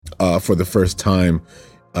for the first time,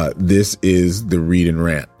 this is the Read and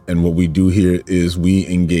Rant. And what we do here is we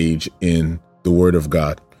engage in the Word of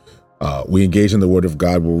God. We engage in the Word of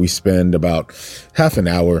God where we spend about half an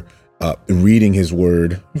hour reading His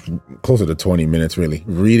Word, closer to 20 minutes, really,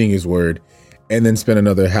 reading His Word, and then spend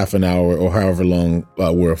another half an hour or however long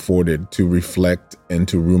we're afforded to reflect and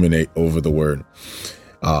to ruminate over the Word.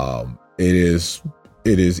 It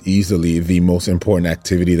is easily the most important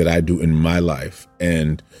activity that I do in my life.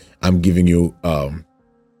 And I'm giving you a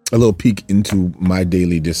little peek into my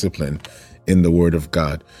daily discipline in the Word of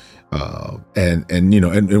God.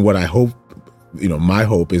 And what I hope, my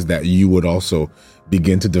hope is that you would also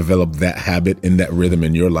begin to develop that habit and that rhythm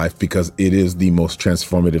in your life, because it is the most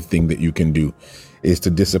transformative thing that you can do, is to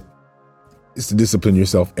discipline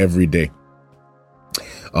yourself every day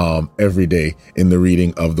in the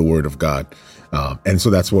reading of the Word of God. And so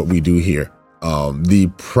that's what we do here. The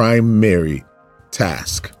primary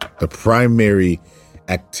task, the primary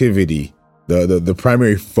activity, the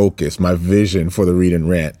primary focus, my vision for the Read and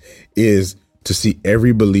Rant is to see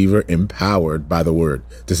every believer empowered by the Word,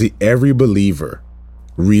 to see every believer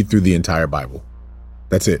read through the entire Bible.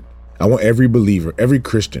 That's it. I want every believer, every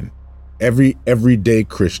Christian, every everyday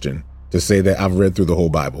Christian to say that I've read through the whole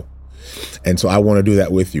Bible. And so I want to do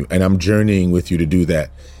that with you. And I'm journeying with you to do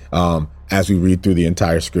that as we read through the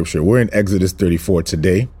entire scripture. We're in Exodus 34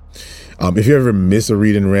 today. If you ever miss a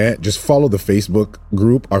Read and Rant, just follow the Facebook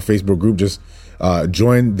group, our Facebook group. Just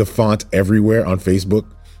join the Font Everywhere on Facebook.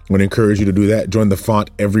 I would encourage you to do that. Join the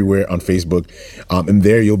Font Everywhere on Facebook. And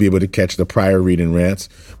there you'll be able to catch the prior Read and Rants.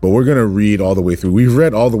 But we're going to read all the way through. We've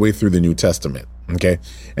read all the way through the New Testament. Okay.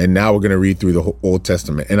 And now we're going to read through the Old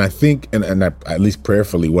Testament. And I think, and I, at least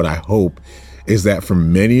prayerfully, what I hope is that for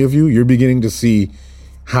many of you, you're beginning to see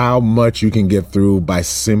how much you can get through by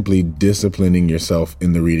simply disciplining yourself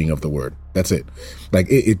in the reading of the Word. That's it. Like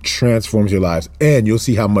it transforms your lives, and you'll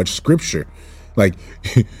see how much scripture, like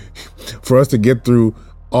for us to get through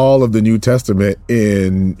all of the New Testament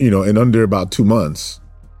in under about 2 months.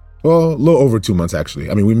 Well, a little over 2 months, actually.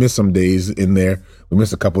 I mean, we missed some days in there. We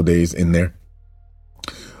missed a couple days in there.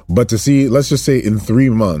 But to see, let's just say in 3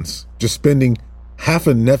 months, just spending half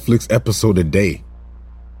a Netflix episode a day,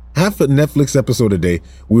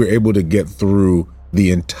 we were able to get through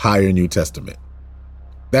the entire New Testament.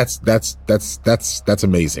 That's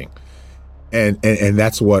amazing. And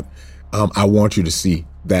that's what I want you to see.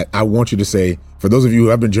 That I want you to say, for those of you who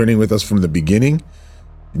have been journeying with us from the beginning,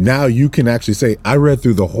 now you can actually say, I read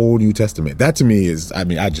through the whole New Testament. That to me is,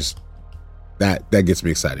 that gets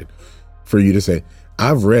me excited for you to say,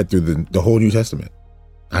 I've read through the whole New Testament.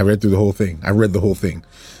 I read through the whole thing. I read the whole thing.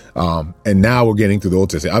 And now we're getting through the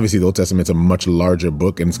Old Testament. Obviously, the Old Testament's a much larger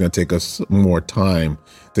book, and it's going to take us more time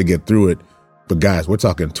to get through it. But guys, we're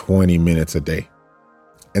talking 20 minutes a day.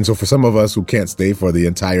 And so for some of us who can't stay for the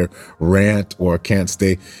entire rant or can't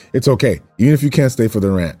stay, it's okay. Even if you can't stay for the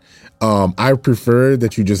rant, I prefer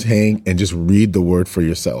that you just hang and just read the Word for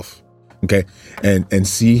yourself. Okay. And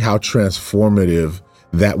see how transformative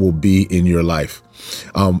that will be in your life.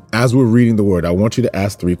 As we're reading the Word, I want you to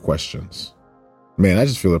ask 3 questions. Man, I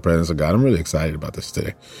just feel the presence of God. I'm really excited about this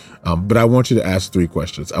today. But I want you to ask 3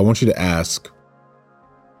 questions. I want you to ask,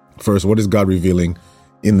 first, what is God revealing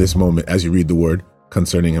in this moment as you read the Word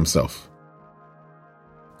concerning Himself?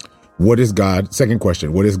 Second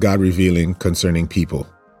question, what is God revealing concerning people?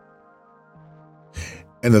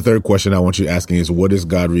 And the third question I want you asking is, what is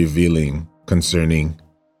God revealing concerning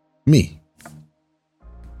me?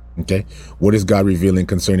 Okay. What is God revealing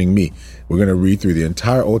concerning me? We're going to read through the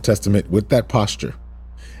entire Old Testament with that posture.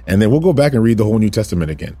 And then we'll go back and read the whole New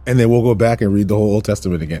Testament again. And then we'll go back and read the whole Old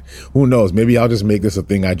Testament again. Who knows? Maybe I'll just make this a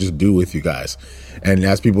thing I just do with you guys. And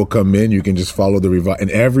as people come in, you can just follow the revival.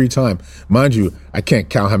 And every time, mind you, I can't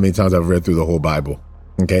count how many times I've read through the whole Bible.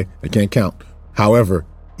 Okay. I can't count. However,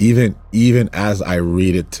 even as I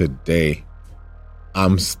read it today,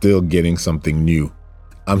 I'm still getting something new.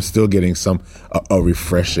 I'm still getting a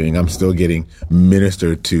refreshing. I'm still getting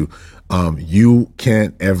ministered to. You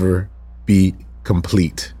can't ever be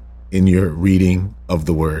complete in your reading of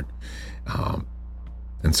the Word.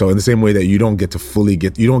 And so in the same way that you don't get to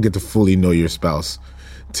fully know your spouse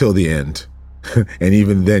till the end. And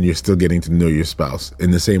even then you're still getting to know your spouse.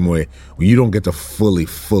 In the same way, you don't get to fully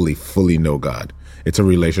know God. It's a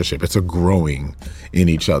relationship. It's a growing in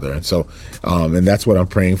each other. And so, and that's what I'm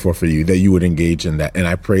praying for you, that you would engage in that. And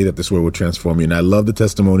I pray that this Word would transform you. And I love the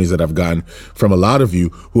testimonies that I've gotten from a lot of you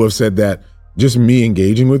who have said that just me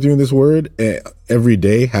engaging with you in this Word every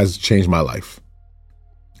day has changed my life.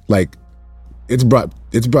 Like it's brought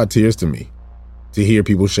tears to me to hear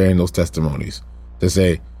people sharing those testimonies, to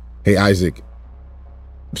say, hey, Isaac,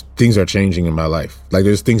 things are changing in my life. Like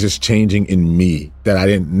there's things just changing in me that I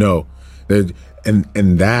didn't know. And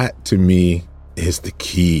that to me is the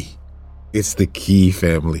key. It's the key,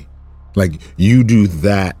 family. Like you do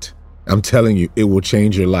that, I'm telling you, it will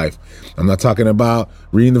change your life. I'm not talking about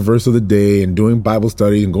reading the verse of the day and doing Bible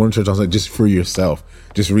study and going to church. I was like, just for yourself,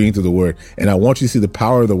 just reading through the word. And I want you to see the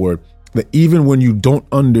power of the word, that even when you don't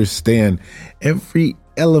understand every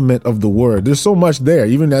element of the word, there's so much there.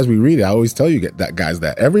 Even as we read it, I always tell you that, guys,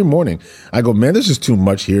 that every morning I go, man, there's just too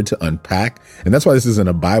much here to unpack. And that's why this isn't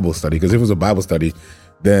a Bible study, because if it was a Bible study,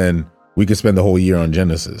 then we could spend the whole year on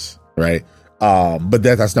Genesis, right? But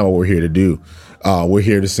that's not what we're here to do. We're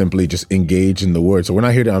here to simply just engage in the word. So we're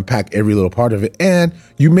not here to unpack every little part of it. And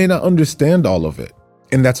you may not understand all of it.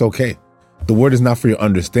 And that's okay. The word is not for your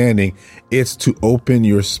understanding. It's to open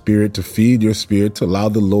your spirit, to feed your spirit, to allow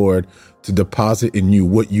the Lord to deposit in you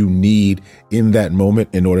what you need in that moment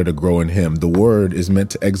in order to grow in him. The word is meant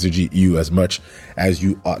to exegete you as much as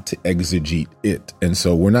you ought to exegete it. And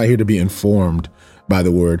so we're not here to be informed by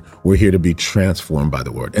the word. We're here to be transformed by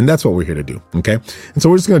the word. And that's what we're here to do. Okay. And so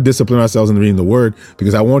we're just going to discipline ourselves in reading the word,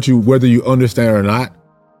 because I want you, whether you understand or not,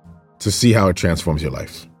 to see how it transforms your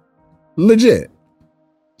life. Legit.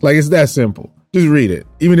 Like it's that simple. Just read it.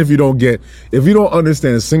 Even if you don't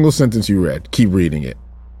understand a single sentence you read, keep reading it.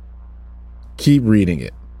 Keep reading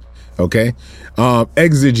it. Okay.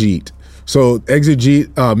 Exegete. So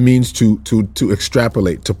exegete means to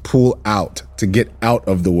extrapolate, to pull out, to get out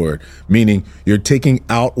of the word, meaning you're taking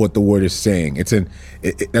out what the word is saying.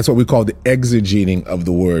 That's what we call the exegeting of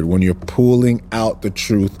the word, when you're pulling out the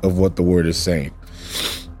truth of what the word is saying.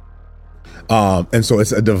 And so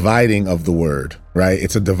it's a dividing of the word, right?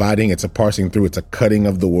 It's a dividing, it's a parsing through, it's a cutting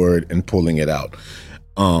of the word and pulling it out.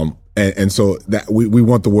 And so that we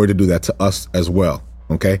want the word to do that to us as well.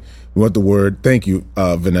 Okay. We want the word. Thank you,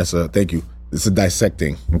 Vanessa. Thank you. It's a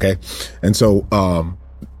dissecting. Okay. And so,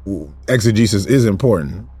 exegesis is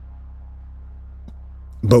important,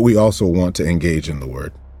 but we also want to engage in the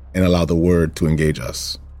word and allow the word to engage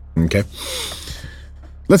us. Okay.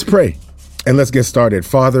 Let's pray and let's get started.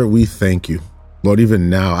 Father, we thank you, Lord. Even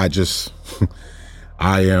now,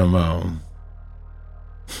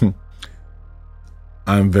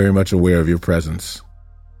 I'm very much aware of your presence.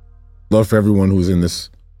 Lord, for everyone who's in this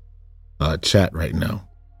chat right now,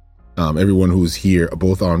 everyone who's here,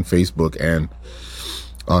 both on Facebook and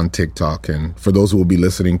on TikTok, and for those who will be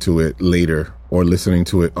listening to it later or listening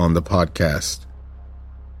to it on the podcast,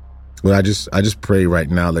 Lord, I just pray right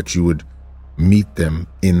now that you would meet them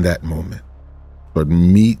in that moment. Lord,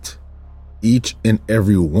 meet each and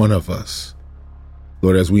every one of us.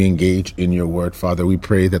 Lord, as we engage in your word, Father, we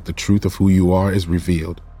pray that the truth of who you are is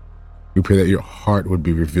revealed. We pray that your heart would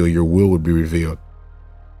be revealed, your will would be revealed.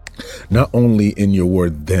 Not only in your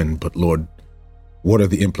word then, but Lord, what are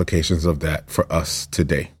the implications of that for us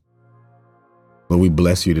today? Lord, we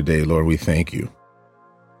bless you today. Lord, we thank you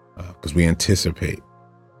because we anticipate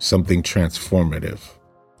something transformative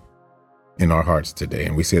in our hearts today.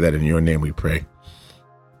 And we say that in your name we pray.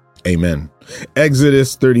 Amen.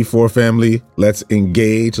 Exodus 34, family. Let's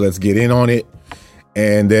engage. Let's get in on it.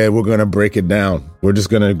 And then we're going to break it down. We're just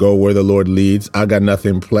going to go where the Lord leads. I got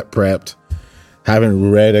nothing prepped.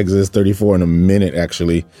 Haven't read Exodus 34 in a minute,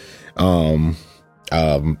 actually. And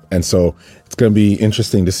so it's going to be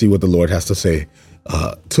interesting to see what the Lord has to say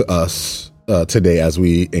to us today as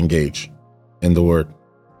we engage in the word.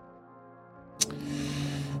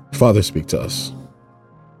 Father, speak to us.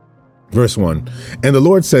 Verse 1, and the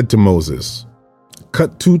Lord said to Moses,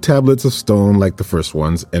 cut 2 tablets of stone like the first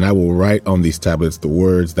ones, and I will write on these tablets the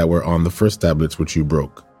words that were on the first tablets which you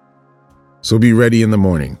broke. So be ready in the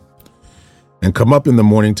morning, and come up in the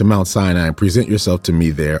morning to Mount Sinai, and present yourself to me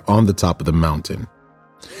there on the top of the mountain.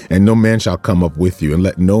 And no man shall come up with you, and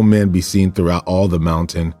let no man be seen throughout all the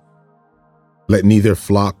mountain. Let neither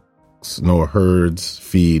flocks nor herds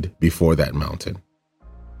feed before that mountain.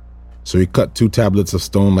 So he cut 2 tablets of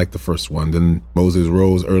stone like the first one. Then Moses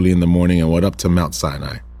rose early in the morning and went up to Mount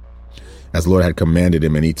Sinai, as the Lord had commanded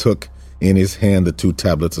him, and he took in his hand the 2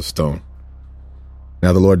 tablets of stone.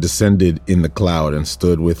 Now the Lord descended in the cloud and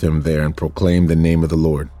stood with him there and proclaimed the name of the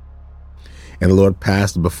Lord. And the Lord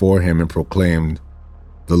passed before him and proclaimed,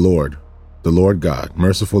 the Lord God,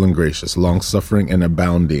 merciful and gracious, long-suffering and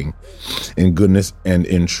abounding in goodness and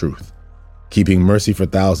in truth, keeping mercy for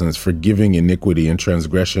thousands, forgiving iniquity and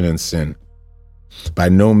transgression and sin, by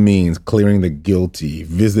no means clearing the guilty,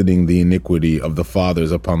 visiting the iniquity of the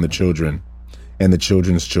fathers upon the children and the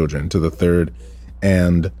children's children to the 3rd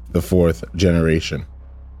and the 4th generation.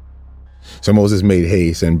 So Moses made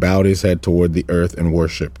haste and bowed his head toward the earth and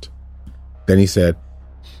worshipped. Then he said,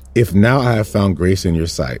 if now I have found grace in your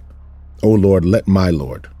sight, O Lord, let my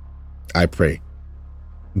Lord, I pray,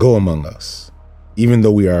 go among us, even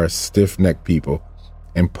though we are a stiff-necked people,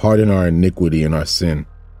 and pardon our iniquity and our sin,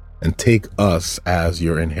 and take us as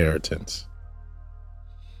your inheritance.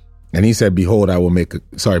 And he said, behold, I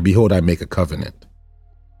make a covenant.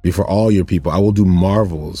 Before all your people, I will do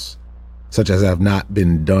marvels such as have not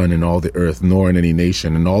been done in all the earth, nor in any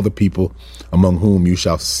nation, and all the people among whom you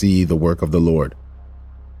shall see the work of the Lord.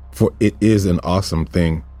 For it is an awesome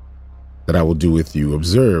thing that I will do with you.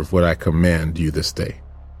 Observe what I command you this day.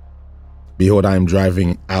 Behold, I am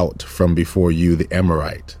driving out from before you the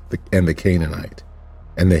Amorite, and the Canaanite,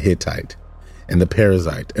 and the Hittite, and the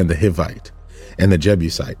Perizzite, and the Hivite, and the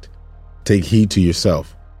Jebusite. Take heed to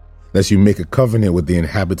yourself, lest you make a covenant with the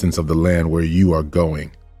inhabitants of the land where you are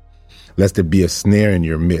going, lest it be a snare in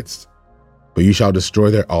your midst. But you shall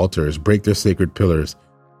destroy their altars, break their sacred pillars,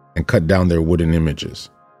 and cut down their wooden images.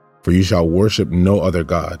 For you shall worship no other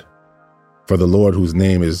God. For the Lord, whose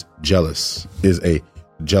name is jealous, is a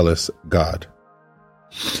jealous God.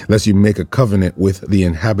 Lest you make a covenant with the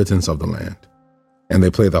inhabitants of the land, and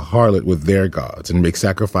they play the harlot with their gods, and make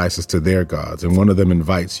sacrifices to their gods, and one of them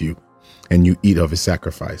invites you, and you eat of his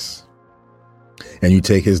sacrifice. And you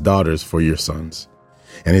take his daughters for your sons,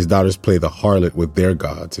 and his daughters play the harlot with their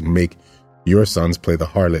gods, and make your sons play the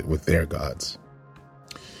harlot with their gods.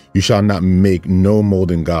 You shall not make no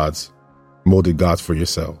molded gods for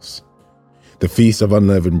yourselves. The feast of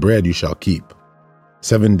unleavened bread you shall keep.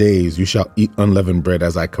 7 days you shall eat unleavened bread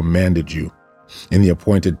as I commanded you. In the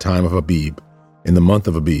appointed time of Abib, in the month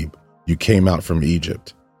of Abib, you came out from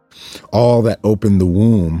Egypt. All that open the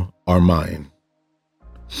womb are mine.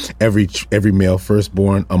 Every male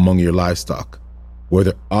firstborn among your livestock,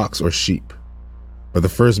 whether ox or sheep. But the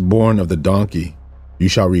firstborn of the donkey you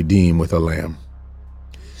shall redeem with a lamb.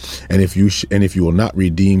 And if you will not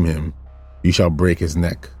redeem him, you shall break his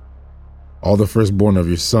neck. All the firstborn of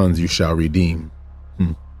your sons you shall redeem.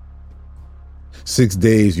 6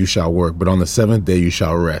 days you shall work, but on the seventh day you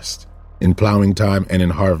shall rest. In plowing time and in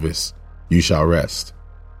harvest you shall rest.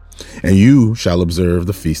 And you shall observe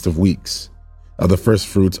the feast of weeks, of the first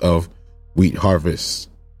fruits of wheat harvests,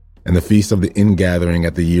 and the feast of the ingathering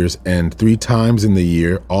at the year's end. 3 times in the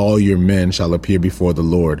year all your men shall appear before the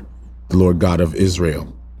Lord God of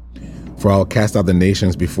Israel. For I will cast out the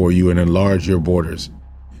nations before you and enlarge your borders.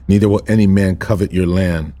 Neither will any man covet your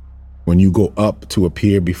land when you go up to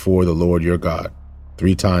appear before the Lord your God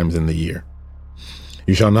 3 times in the year.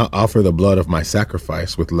 You shall not offer the blood of my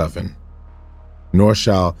sacrifice with leaven, nor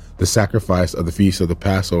shall the sacrifice of the feast of the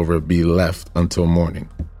Passover be left until morning.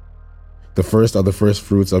 The first of the first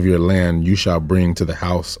fruits of your land you shall bring to the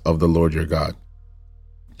house of the Lord your God.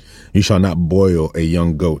 You shall not boil a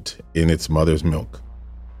young goat in its mother's milk.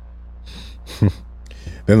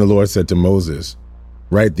 Then the Lord said to Moses,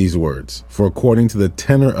 write these words, for according to the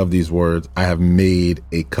tenor of these words, I have made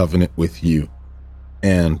a covenant with you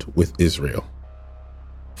and with Israel.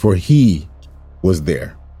 For he was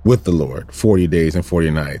there with the Lord 40 days and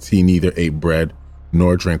 40 nights. He neither ate bread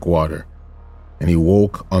nor drank water. And he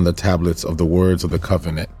woke on the tablets of the words of the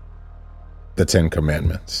covenant, the 10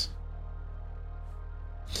 commandments.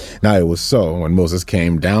 Now it was so when Moses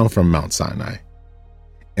came down from Mount Sinai,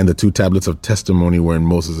 and the 2 tablets of testimony were in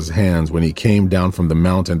Moses' hands when he came down from the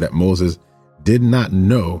mountain, that Moses did not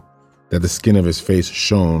know that the skin of his face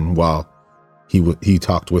shone while he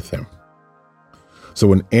talked with him. So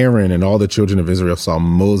when Aaron and all the children of Israel saw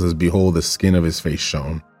Moses, behold, the skin of his face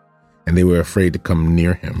shone, and they were afraid to come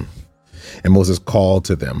near him. And Moses called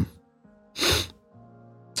to them.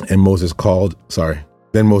 Then Moses called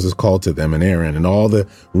to them, and Aaron and all the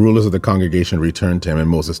rulers of the congregation returned to him, and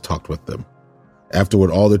Moses talked with them.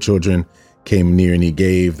 Afterward, all the children came near, and he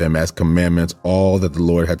gave them as commandments all that the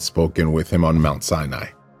Lord had spoken with him on Mount Sinai.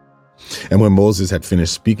 And when Moses had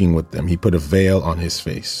finished speaking with them, he put a veil on his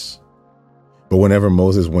face. But whenever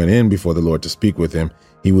Moses went in before the Lord to speak with him,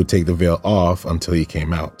 he would take the veil off until he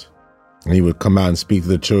came out. And he would come out and speak to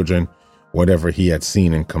the children whatever he had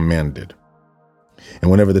seen and commanded.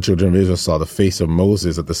 And whenever the children of Israel saw the face of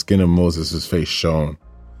Moses, that the skin of Moses' face shone,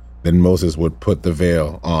 then Moses would put the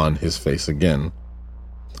veil on his face again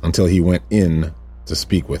until he went in to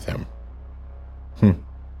speak with him.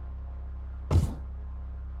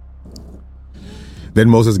 Then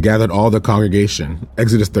Moses gathered all the congregation.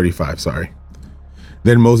 Exodus 35,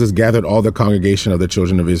 Then Moses gathered all the congregation of the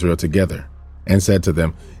children of Israel together and said to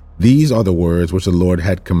them, these are the words which the Lord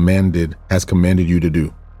has commanded you to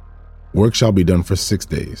do. Work shall be done for 6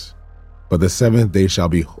 days, but the 7th day shall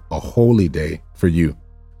be a holy day for you,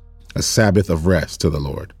 a Sabbath of rest to the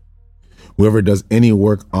Lord. Whoever does any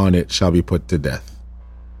work on it shall be put to death.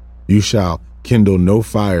 You shall kindle no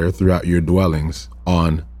fire throughout your dwellings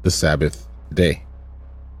on the Sabbath day.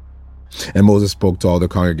 And Moses spoke to all the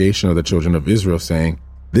congregation of the children of Israel, saying,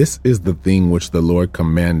 This is the thing which the Lord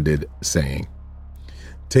commanded, saying,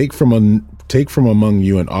 Take from among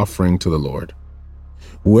you an offering to the Lord.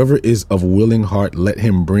 Whoever is of willing heart, let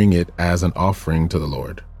him bring it as an offering to the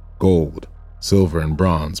Lord. Gold, silver, and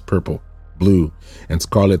bronze, purple, blue, and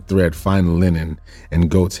scarlet thread, fine linen, and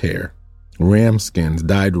goat's hair, ram skins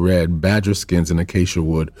dyed red, badger skins, and acacia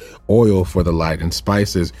wood, oil for the light, and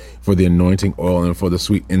spices for the anointing oil and for the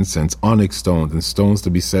sweet incense, onyx stones, and stones to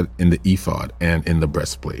be set in the ephod and in the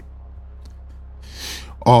breastplate.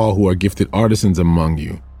 All who are gifted artisans among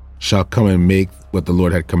you shall come and make what the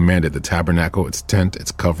Lord had commanded: the tabernacle, its tent,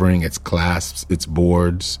 its covering, its clasps, its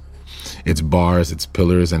boards, its bars, its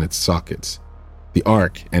pillars, and its sockets, the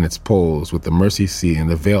ark and its poles, with the mercy seat and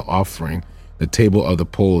the veil offering, the table of the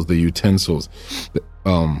poles, the utensils,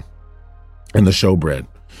 and the showbread.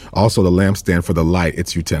 Also the lampstand for the light,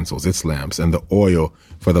 its utensils, its lamps, and the oil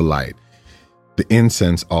for the light, the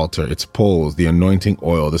incense altar, its poles, the anointing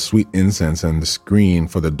oil, the sweet incense, and the screen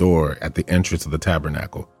for the door at the entrance of the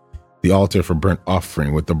tabernacle, the altar for burnt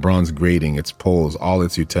offering with the bronze grating, its poles, all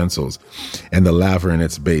its utensils, and the laver in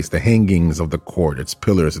its base, the hangings of the court, its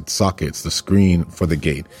pillars, its sockets, the screen for the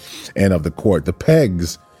gate and of the court, the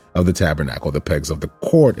pegs of the tabernacle, the pegs of the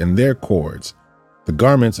court and their cords, the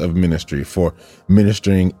garments of ministry for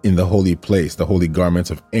ministering in the holy place, the holy garments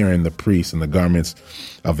of Aaron the priest, and the garments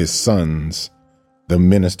of his sons, the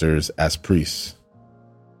ministers as priests.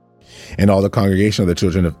 And all the congregation of the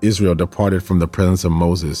children of Israel departed from the presence of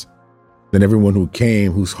Moses. Then everyone who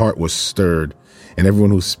came, whose heart was stirred, and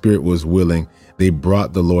everyone whose spirit was willing, they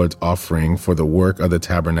brought the Lord's offering for the work of the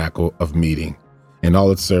tabernacle of meeting, and all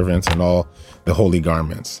its servants, and all the holy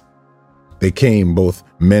garments. They came, both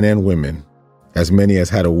men and women, as many as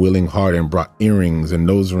had a willing heart, and brought earrings and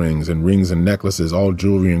nose rings and rings and necklaces, all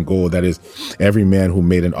jewelry and gold. That is, every man who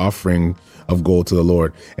made an offering of gold to the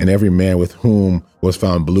Lord, and every man with whom was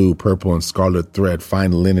found blue, purple, and scarlet thread,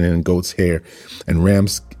 fine linen, and goat's hair, and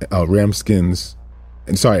red skins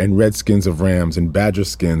of rams, and badger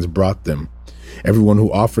skins brought them. Everyone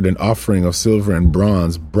who offered an offering of silver and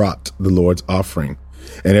bronze brought the Lord's offering,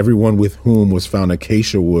 and everyone with whom was found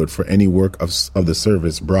acacia wood for any work of the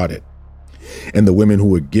service brought it. And the women who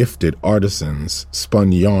were gifted artisans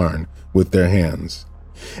spun yarn with their hands,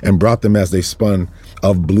 and brought them as they spun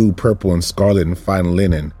of blue, purple, and scarlet, and fine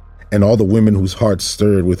linen. And all the women whose hearts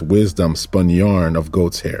stirred with wisdom spun yarn of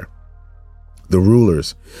goat's hair. The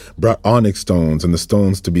rulers brought onyx stones, and the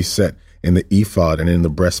stones to be set in the ephod and in the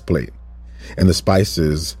breastplate, and the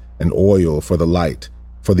spices and oil for the light,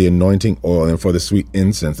 for the anointing oil, and for the sweet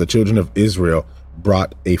incense. The children of Israel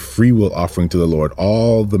brought a freewill offering to the Lord,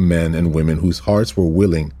 all the men and women whose hearts were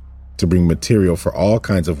willing to bring material for all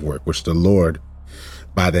kinds of work, which the Lord,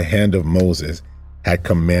 by the hand of Moses, had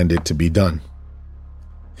commanded to be done.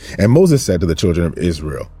 And Moses said to the children of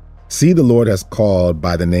Israel, See, the Lord has called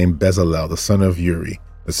by the name Bezalel, the son of Uri,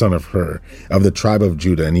 the son of Hur, of the tribe of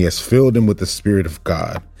Judah, and he has filled him with the Spirit of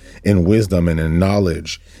God, in wisdom and in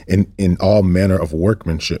knowledge, in all manner of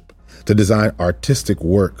workmanship, to design artistic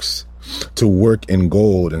works, to work in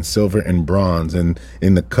gold and silver and bronze, and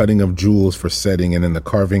in the cutting of jewels for setting, and in the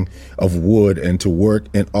carving of wood, and to work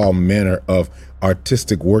in all manner of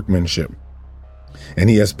artistic workmanship. And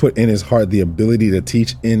he has put in his heart the ability to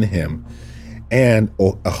teach in him, and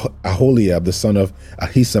Aholiab, the son of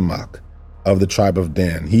Ahisamach, of the tribe of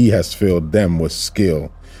Dan. He has filled them with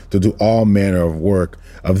skill to do all manner of work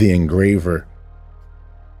of the engraver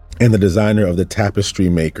and the designer of the tapestry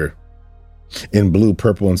maker, in blue,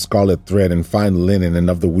 purple, and scarlet thread, and fine linen, and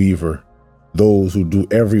of the weaver, those who do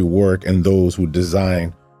every work, and those who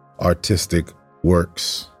design artistic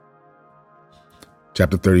works.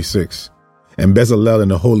 Chapter 36. And Bezalel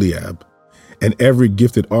and Aholiab, and every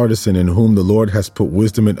gifted artisan in whom the Lord has put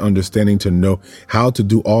wisdom and understanding to know how to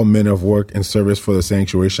do all manner of work and service for the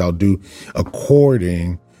sanctuary, shall do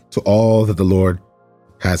according to all that the Lord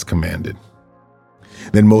has commanded.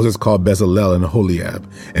 Then Moses called Bezalel and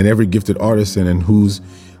Aholiab, and every gifted artisan in whose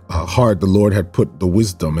heart the Lord had put the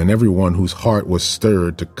wisdom, and everyone whose heart was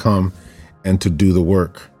stirred to come and to do the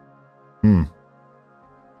work. And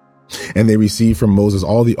they received from Moses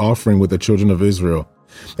all the offering with the children of Israel,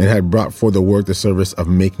 and had brought for the work the service of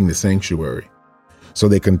making the sanctuary. So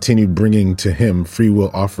they continued bringing to him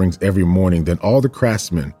freewill offerings every morning. Then all the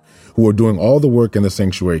craftsmen who were doing all the work in the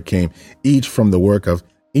sanctuary came, each from the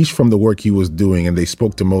work he was doing. And they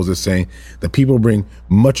spoke to Moses, saying, The people bring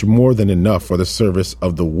much more than enough for the service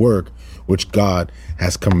of the work which God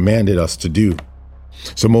has commanded us to do.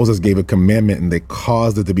 So Moses gave a commandment, and they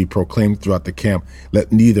caused it to be proclaimed throughout the camp: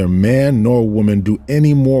 let neither man nor woman do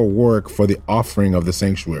any more work for the offering of the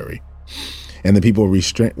sanctuary. And the people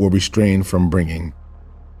were restrained from bringing,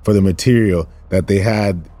 for the material that they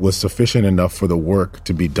had was sufficient enough for the work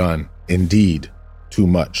to be done. Indeed, too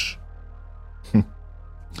much.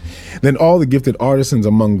 Then all the gifted artisans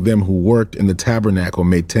among them who worked in the tabernacle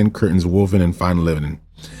made 10 curtains woven in fine linen,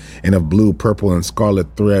 and of blue, purple, and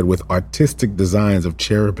scarlet thread, with artistic designs of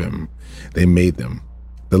cherubim. They made them.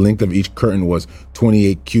 The length of each curtain was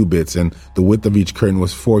 28 cubits, and the width of each curtain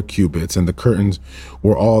was 4 cubits, and the curtains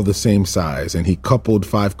were all the same size. And he coupled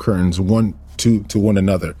 5 curtains, to one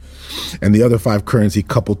another, and the other 5 curtains he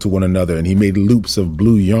coupled to one another. And he made loops of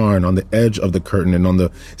blue yarn on the edge of the curtain and on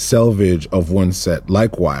the selvage of one set.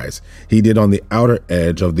 Likewise, he did on the outer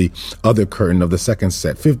edge of the other curtain of the second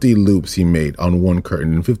set. 50 loops he made on one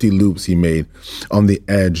curtain, and 50 loops he made on the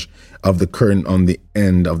edge of the curtain on the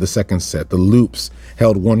end of the second set. The loops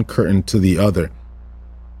held one curtain to the other.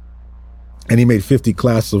 And he made 50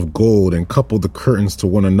 clasps of gold and coupled the curtains to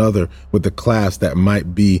one another with the clasps that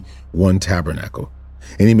might be one tabernacle.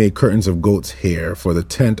 And he made curtains of goat's hair for the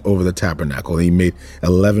tent over the tabernacle. And he made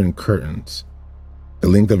 11 curtains. The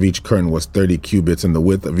length of each curtain was 30 cubits, and the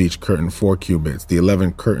width of each curtain 4 cubits. The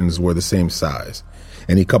 11 curtains were the same size.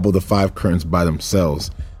 And he coupled the 5 curtains by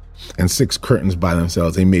themselves and 6 curtains by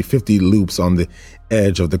themselves. He made 50 loops on the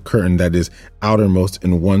edge of the curtain that is outermost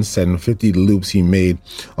in one set, and 50 loops he made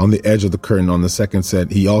on the edge of the curtain on the second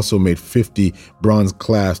set. He also made 50 bronze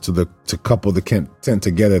clasps to couple the tent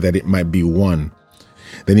together, that it might be one.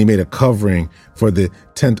 Then he made a covering for the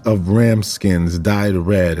tent of ram skins dyed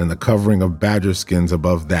red, and the covering of badger skins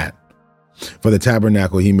above that. For the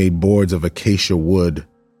tabernacle he made boards of acacia wood,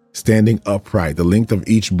 standing upright. The length of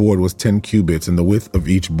each board was 10 cubits, and the width of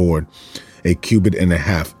each board 1.5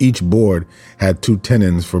 cubits. Each board had 2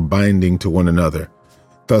 tenons for binding to one another.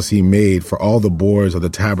 Thus he made for all the boards of the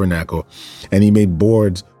tabernacle. And he made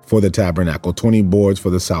boards for the tabernacle, 20 boards for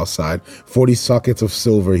the south side. 40 sockets of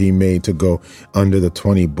silver he made to go under the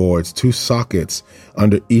 20 boards, 2 sockets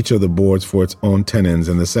under each of the boards for its own tenons.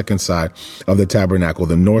 And the second side of the tabernacle,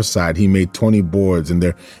 the north side, he made 20 boards, and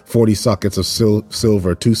there 40 sockets of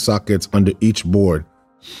silver, 2 sockets under each board.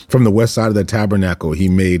 From the west side of the tabernacle, he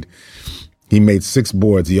made 6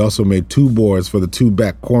 boards. He also made 2 boards for the 2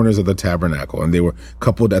 back corners of the tabernacle, and they were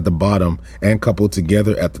coupled at the bottom and coupled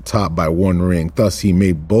together at the top by one ring. Thus he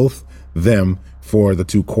made both them for the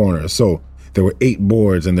 2 corners. So there were 8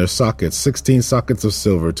 boards and their sockets, 16 sockets of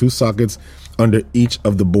silver, 2 sockets under each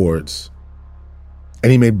of the boards.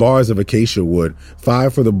 And he made bars of acacia wood,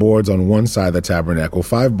 5 for the boards on one side of the tabernacle,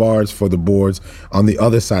 5 bars for the boards on the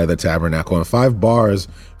other side of the tabernacle, and 5 bars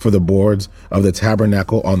for the boards of the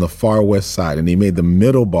tabernacle on the far west side. And he made the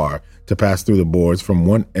middle bar to pass through the boards from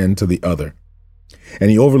one end to the other. And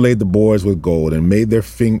he overlaid the boards with gold, and made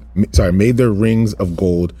their rings of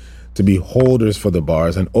gold to be holders for the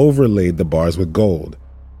bars, and overlaid the bars with gold.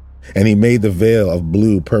 And he made the veil of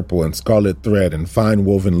blue, purple, and scarlet thread and fine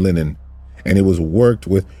woven linen, and it was worked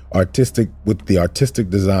with the artistic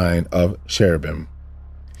design of cherubim.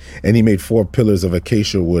 And he made 4 pillars of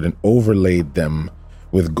acacia wood and overlaid them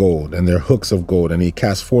with gold, and their hooks of gold, and he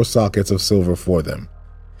cast 4 sockets of silver for them.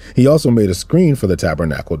 He also made a screen for the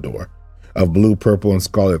tabernacle door of blue, purple, and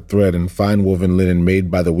scarlet thread and fine woven linen made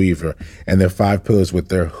by the weaver, and their 5 pillars with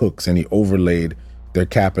their hooks, and he overlaid their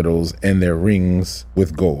capitals and their rings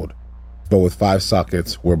with gold, but with 5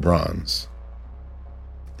 sockets were bronze.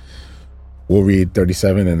 We'll read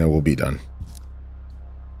 37 and then we'll be done.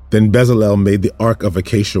 Then Bezalel made the ark of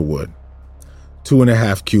acacia wood.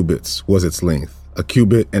 2.5 cubits was its length, 1.5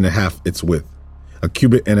 cubits its width, 1.5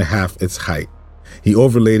 cubits its height. He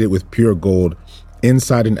overlaid it with pure gold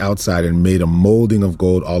inside and outside, and made a molding of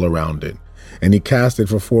gold all around it. And he cast it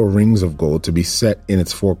for 4 rings of gold to be set in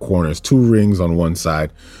its 4 corners, 2 rings on one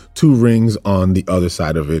side, 2 rings on the other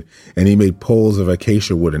side of it. And he made poles of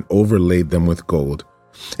acacia wood and overlaid them with gold.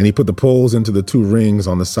 And he put the poles into the 2 rings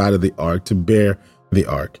on the side of the ark to bear the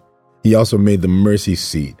ark. He also made the mercy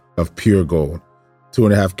seat of pure gold,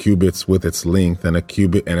 2.5 cubits with its length, and 1.5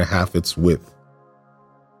 cubits its width.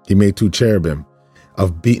 He made 2 cherubim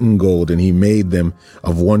of beaten gold, and he made them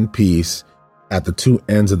of one piece at the 2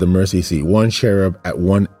 ends of the mercy seat, 1 cherub at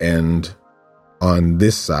one end on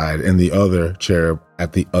this side, and the other cherub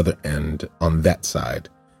at the other end on that side.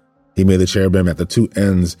 He made the cherubim at the 2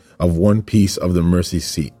 ends of one piece of the mercy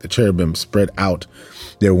seat. The cherubim spread out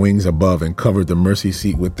their wings above and covered the mercy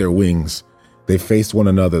seat with their wings. They faced one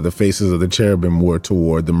another. The faces of the cherubim were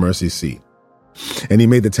toward the mercy seat. And he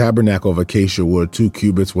made the tabernacle of acacia wood. 2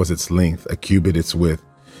 cubits was its length, 1 cubit its width.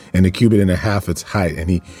 and a cubit and a half its height. And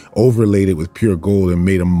he overlaid it with pure gold and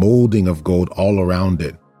made a molding of gold all around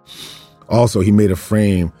it. Also, he made a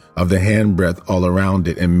frame of the handbreadth all around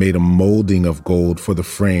it and made a molding of gold for the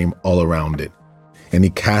frame all around it. And he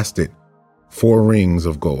cast it 4 rings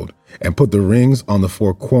of gold and put the rings on the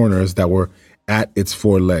 4 corners that were at its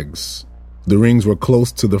 4 legs. The rings were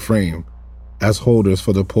close to the frame as holders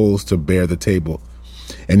for the poles to bear the table.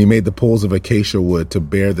 And he made the poles of acacia wood to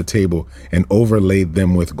bear the table and overlaid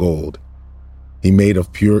them with gold. He made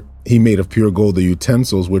of pure gold the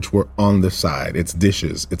utensils which were on the side, its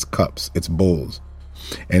dishes, its cups, its bowls,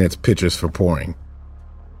 and its pitchers for pouring.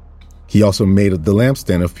 He also made the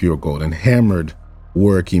lampstand of pure gold, and hammered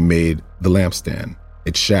work he made the lampstand,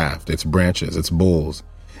 its shaft, its branches, its bowls,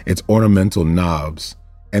 its ornamental knobs,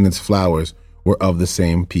 and its flowers were of the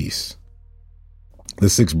same piece. The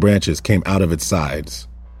 6 branches came out of its sides,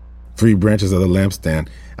 3 branches of the lampstand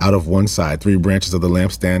out of one side, 3 branches of the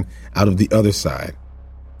lampstand out of the other side.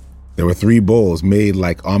 There were 3 bowls made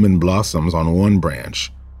like almond blossoms on one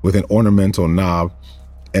branch, with an ornamental knob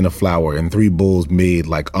and a flower, and 3 bowls made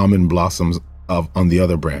like almond blossoms on the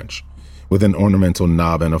other branch, with an ornamental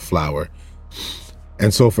knob and a flower.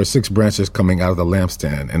 And so for 6 branches coming out of the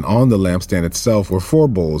lampstand, and on the lampstand itself were 4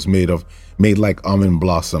 bowls made like almond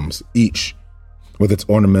blossoms, each with its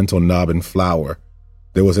ornamental knob and flower.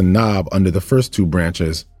 There was a knob under the first 2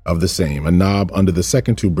 branches of the same, a knob under the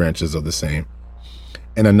second 2 branches of the same,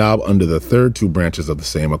 and a knob under the third 2 branches of the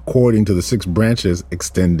same, according to the 6 branches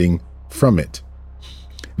extending from it.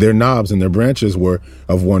 Their knobs and their branches were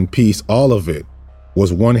of one piece. All of it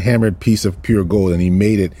was one hammered piece of pure gold, and he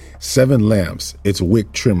made it 7 lamps, its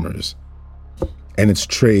wick trimmers, and its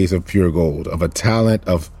trays of pure gold. Of a talent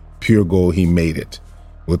of pure gold he made it,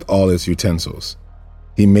 with all its utensils.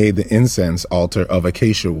 He made the incense altar of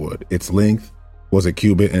acacia wood. Its length was a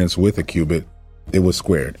cubit, and its width a cubit. It was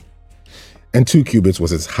squared. And 2 cubits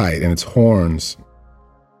was its height, and its horns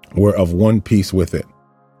were of one piece with it.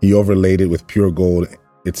 He overlaid it with pure gold,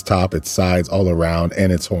 its top, its sides, all around,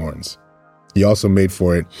 and its horns. He also made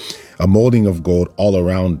for it a molding of gold all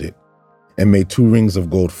around it, and made 2 rings of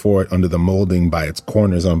gold for it under the molding by its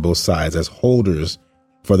corners on both sides, as holders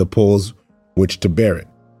for the poles which to bear it.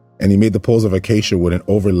 And he made the poles of acacia wood and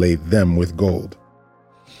overlaid them with gold.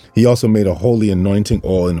 He also made a holy anointing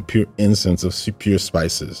oil and a pure incense of pure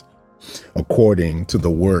spices, according to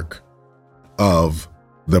the work of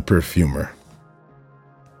the perfumer.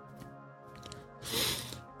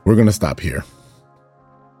 We're going to stop here.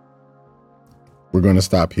 If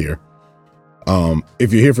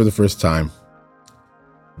you're here for the first time,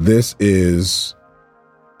 this is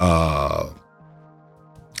our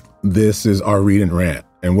read and rant.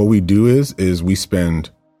 And what we do is we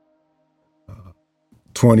spend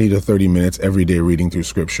 20 to 30 minutes every day reading through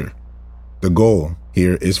scripture. The goal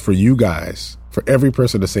here is for you guys, for every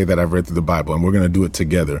person to say that I've read through the Bible, and we're going to do it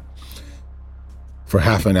together for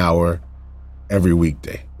half an hour every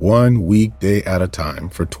weekday, 1 weekday at a time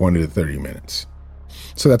for 20 to 30 minutes.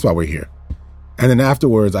 So that's why we're here. And then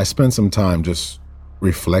afterwards, I spend some time just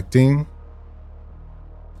reflecting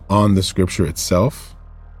on the scripture itself.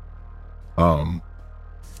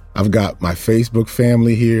 I've got my Facebook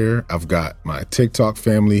family here. I've got my TikTok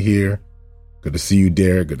family here. Good to see you,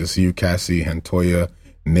 Derek. Good to see you, Cassie, Hantoya,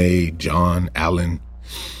 Nay, John, Alan.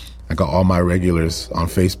 I got all my regulars on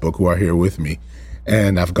Facebook who are here with me.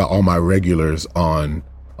 And I've got all my regulars on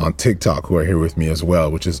TikTok who are here with me as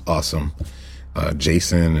well, which is awesome.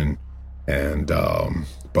 Jason and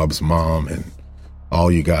Bub's mom and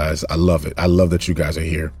all you guys. I love it. I love that you guys are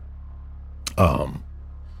here.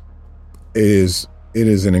 It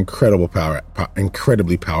is an incredibly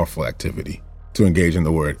powerful activity to engage in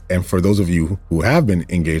the word. And for those of you who have been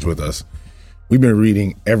engaged with us, we've been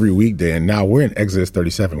reading every weekday, and now we're in Exodus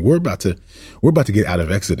 37. We're about to get out of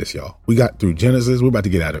Exodus, y'all. We got through Genesis. We're about to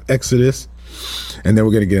get out of Exodus, and then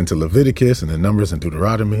we're going to get into Leviticus and the Numbers and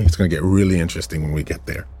Deuteronomy. It's going to get really interesting when we get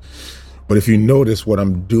there. But if you notice, what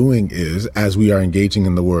I'm doing is, as we are engaging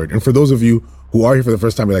in the word, and for those of you who are here for the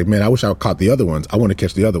first time, you're like, man, I wish I caught the other ones. I want to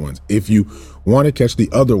catch the other ones. If you want to catch the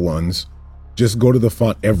other ones, just go to the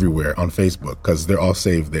Font Everywhere on Facebook, because they're all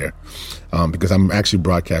saved there. Because I'm actually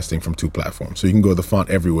broadcasting from 2 platforms. So you can go to the Font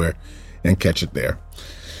Everywhere and catch it there.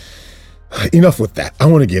 Enough with that. I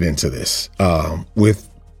want to get into this with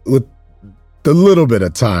the little bit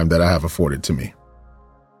of time that I have afforded to me.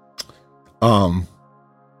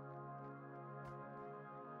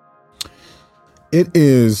 It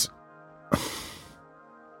is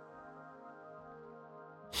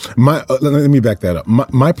let me back that up.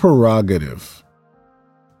 My prerogative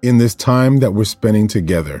in this time that we're spending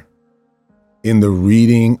together in the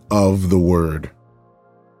reading of the word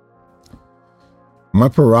My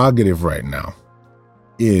prerogative right now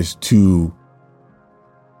is to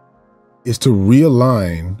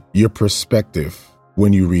realign your perspective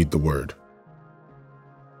when you read the word.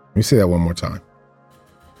 Let me say that one more time.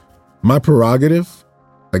 My prerogative,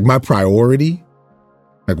 like my priority,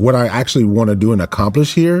 like what I actually want to do and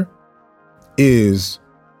accomplish here is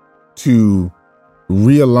to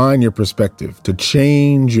realign your perspective, to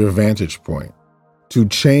change your vantage point, to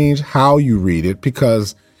change how you read it,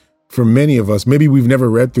 because for many of us, maybe we've never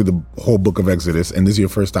read through the whole book of Exodus and this is your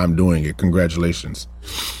first time doing it. Congratulations.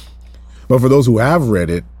 But for those who have read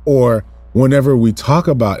it, or whenever we talk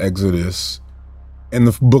about Exodus and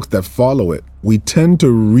the books that follow it, we tend to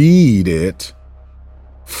read it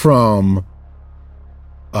from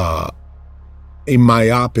a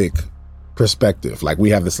myopic perspective. Like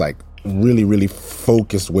we have this like really, really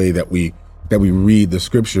focused way that we read the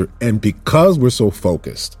scripture. And because we're so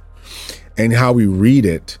focused and how we read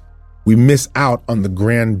it, we miss out on the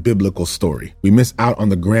grand biblical story. We miss out on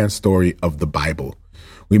the grand story of the Bible.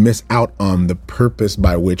 We miss out on the purpose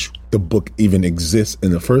by which the book even exists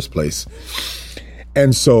in the first place.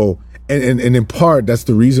 And so, and in part, that's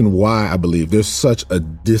the reason why I believe there's such a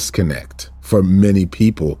disconnect for many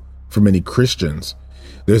people, for many Christians.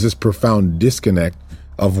 There's this profound disconnect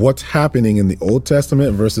of what's happening in the Old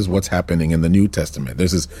Testament versus what's happening in the New Testament.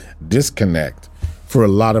 There's this disconnect for a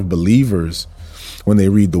lot of believers when they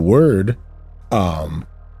read the word,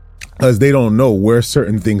 because they don't know where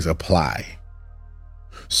certain things apply.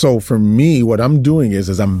 So for me, what I'm doing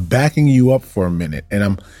is I'm backing you up for a minute and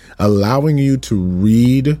I'm allowing you to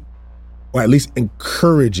read, or at least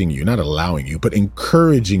encouraging you, not allowing you, but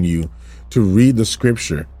encouraging you to read the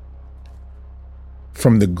scripture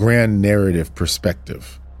from the grand narrative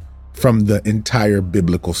perspective, from the entire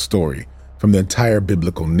biblical story, from the entire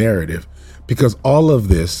biblical narrative, because all of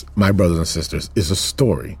this, my brothers and sisters, is a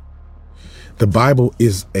story. The Bible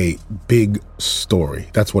is a big story.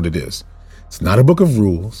 That's what it is. It's not a book of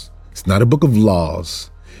rules. It's not a book of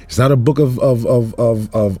laws. It's not a book of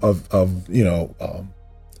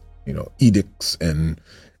edicts and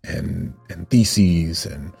theses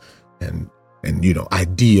and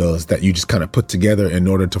ideas that you just kind of put together in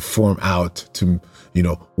order to form out to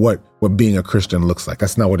what being a Christian looks like.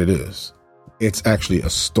 That's not what it is. It's actually a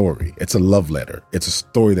story. It's a love letter. It's a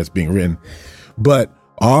story that's being written. But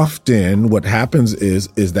often what happens is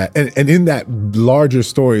that, and in that larger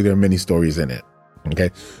story, there are many stories in it.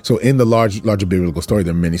 Okay. So in the larger biblical story,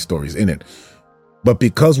 there are many stories in it. But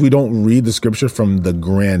because we don't read the scripture from the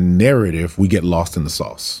grand narrative, we get lost in the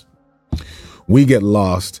sauce. We get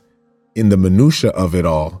lost in the minutia of it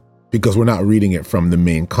all because we're not reading it from the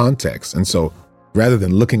main context. And so rather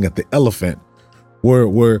than looking at the elephant,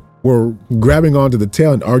 we're grabbing onto the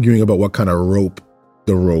tail and arguing about what kind of rope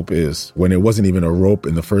the rope is, when it wasn't even a rope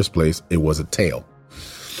in the first place. It was a tail.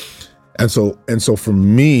 And so for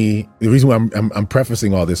me, the reason why I'm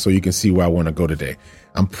prefacing all this, so you can see where I want to go today.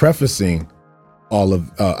 I'm prefacing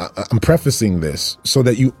this so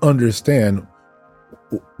that you understand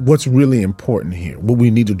what's really important here, what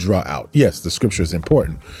we need to draw out. Yes, the scripture is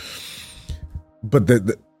important, but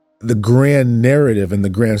the grand narrative and the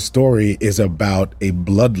grand story is about a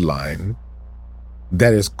bloodline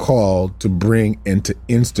that is called to bring and to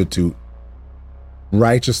institute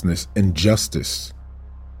righteousness and justice,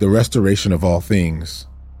 the restoration of all things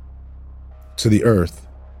to the earth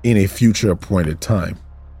in a future appointed time.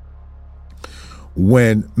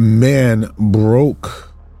 When man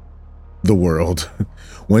broke the world,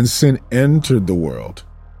 when sin entered the world,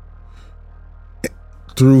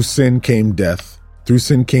 through sin came death, through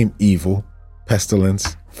sin came evil,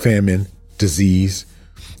 pestilence, famine, disease,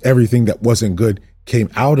 everything that wasn't good came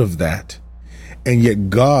out of that. And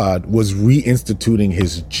yet God was reinstituting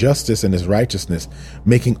his justice and his righteousness,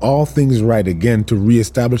 making all things right again to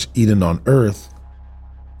reestablish Eden on earth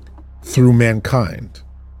through mankind.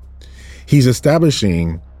 He's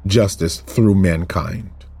establishing justice through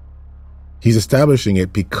mankind. He's establishing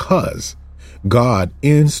it because God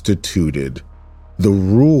instituted the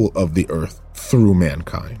rule of the earth through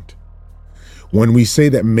mankind. When we say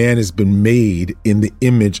that man has been made in the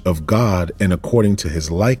image of God and according to his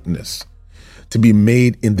likeness, to be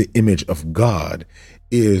made in the image of God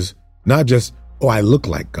is not just, oh, I look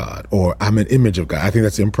like God, or I'm an image of God. I think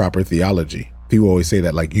that's improper theology. People always say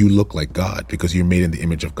that, like, you look like God because you're made in the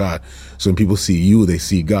image of God. So when people see you, they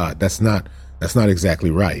see God. That's not exactly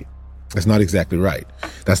right. That's not exactly right.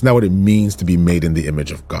 That's not what it means to be made in the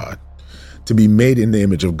image of God. To be made in the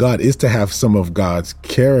image of God is to have some of God's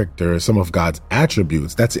character, some of God's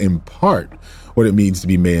attributes. That's in part what it means to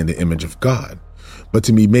be made in the image of God. But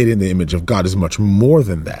to be made in the image of God is much more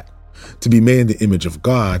than that. To be made in the image of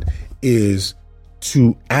God is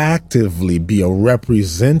to actively be a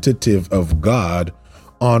representative of God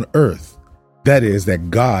on earth. That is,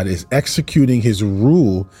 that God is executing his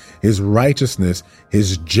rule, his righteousness,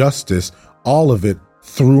 his justice, all of it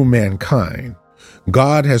through mankind.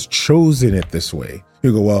 God has chosen it this way.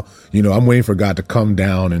 You go, well, I'm waiting for God to come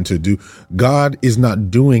down and to do. God is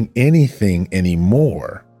not doing anything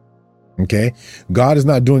anymore. Okay? God is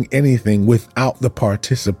not doing anything without the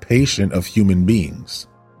participation of human beings.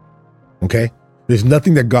 Okay? There's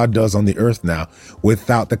nothing that God does on the earth now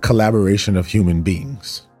without the collaboration of human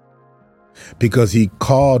beings. Because he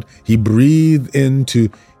breathed into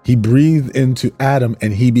Adam,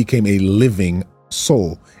 and he became a living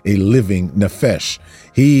soul, a living nephesh.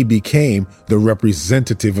 He became the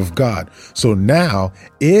representative of God. So now,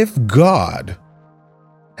 if God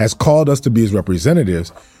has called us to be his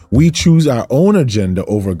representatives, we choose our own agenda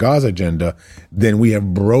over God's agenda, then we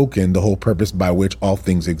have broken the whole purpose by which all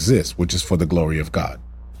things exist, which is for the glory of God.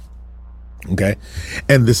 Okay?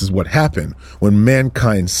 And this is what happened. When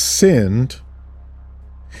mankind sinned,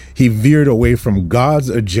 he veered away from God's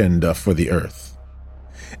agenda for the earth.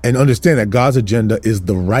 And understand that God's agenda is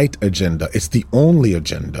the right agenda. It's the only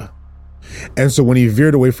agenda. And so when he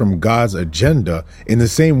veered away from God's agenda, in the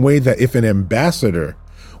same way that if an ambassador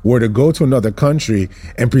were to go to another country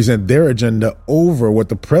and present their agenda over what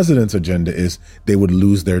the president's agenda is, they would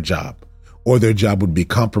lose their job, or their job would be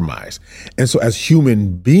compromised. And so as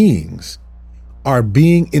human beings, our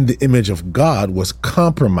being in the image of God was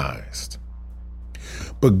compromised.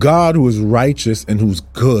 But God, who is righteous and who's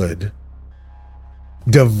good,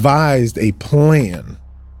 devised a plan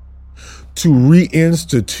to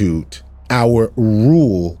reinstitute our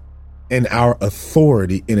rule and our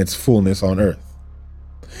authority in its fullness on earth.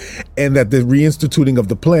 And that the reinstituting of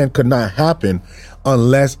the plan could not happen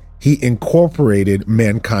unless he incorporated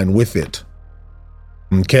mankind with it.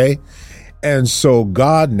 Okay? And so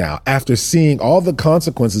God now, after seeing all the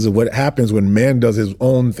consequences of what happens when man does his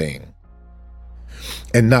own thing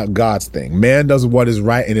and not God's thing, man does what is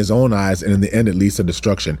right in his own eyes, and in the end it leads to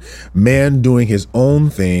destruction. Man doing his own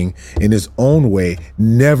thing in his own way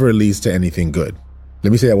never leads to anything good.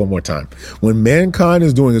 Let me say that one more time. When mankind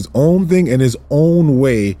is doing his own thing in his own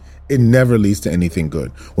way, it never leads to anything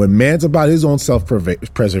good. When man's about his own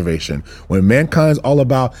self-preservation, when mankind's all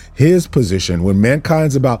about his position, when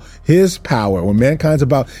mankind's about his power, when mankind's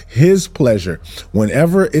about his pleasure,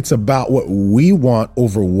 whenever it's about what we want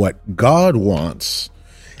over what God wants,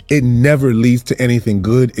 it never leads to anything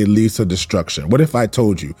good. It leads to destruction. What if I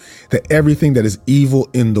told you that everything that is evil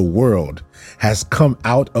in the world has come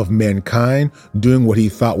out of mankind doing what he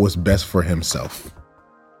thought was best for himself?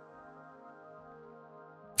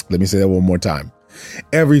 Let me say that one more time.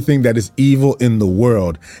 Everything that is evil in the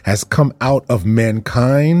world has come out of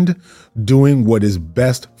mankind doing what is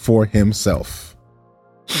best for himself.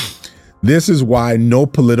 This is why no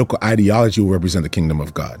political ideology will represent the kingdom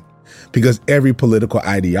of God. Because every political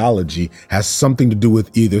ideology has something to do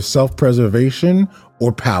with either self-preservation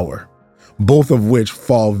or power, both of which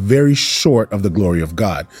fall very short of the glory of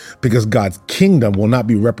God, because God's kingdom will not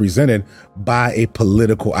be represented by a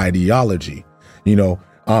political ideology. And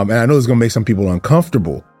I know it's going to make some people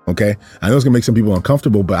uncomfortable. Okay. I know it's going to make some people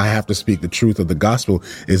uncomfortable, but I have to speak the truth of the gospel.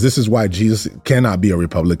 This is why Jesus cannot be a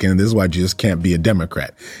Republican. This is why Jesus can't be a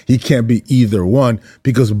Democrat. He can't be either one,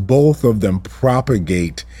 because both of them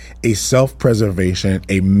propagate a self-preservation,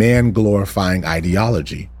 a man-glorifying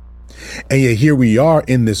ideology. And yet here we are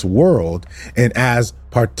in this world, and as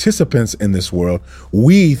participants in this world,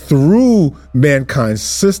 we, through mankind's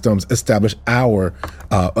systems, establish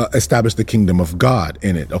the kingdom of God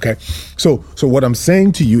in it. Okay, so what I'm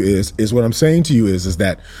saying to you is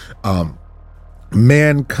that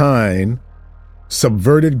mankind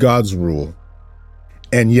subverted God's rule,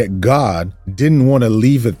 and yet God didn't want to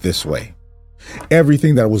leave it this way.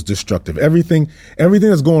 Everything that was destructive, everything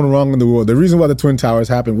that's going wrong in the world, the reason why the Twin Towers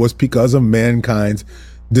happened was because of mankind's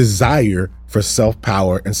desire for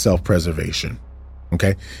self-power and self-preservation.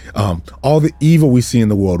 Okay. All the evil we see in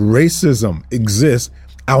the world, racism exists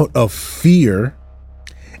out of fear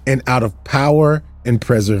and out of power and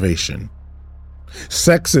preservation.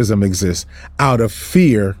 Sexism exists out of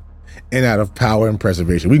fear and out of power and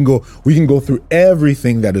preservation. We can go through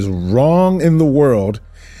everything that is wrong in the world.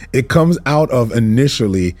 It comes out of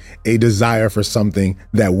initially a desire for something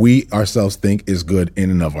that we ourselves think is good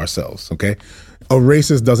in and of ourselves. Okay. A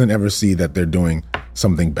racist doesn't ever see that they're doing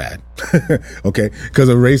something bad. Okay. Because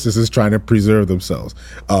a racist is trying to preserve themselves.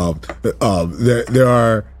 There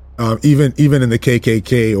are Even in the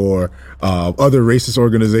KKK or other racist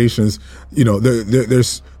organizations,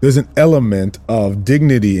 there's an element of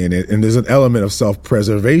dignity in it, and there's an element of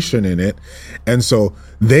self-preservation in it, and so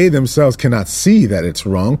they themselves cannot see that it's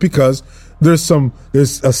wrong because there's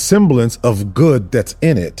a semblance of good that's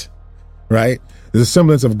in it, right? There's a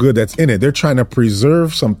semblance of good that's in it. They're trying to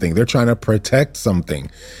preserve something. They're trying to protect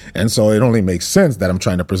something. And so it only makes sense that I'm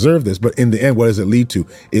trying to preserve this. But in the end, what does it lead to?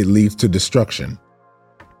 It leads to destruction.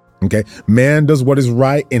 Okay. Man does what is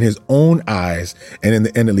right in his own eyes. And in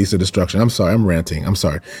the end, it leads to destruction. I'm sorry. I'm ranting. I'm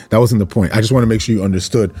sorry. That wasn't the point. I just want to make sure you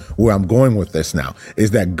understood where I'm going with this now,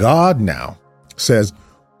 is that God now says,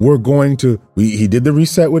 he did the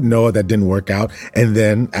reset with Noah. That didn't work out. And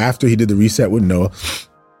then after he did the reset with Noah,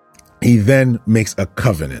 he then makes a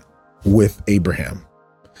covenant with Abraham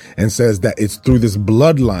and says that it's through this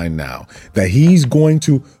bloodline now that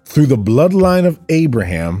through the bloodline of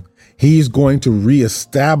Abraham, he's going to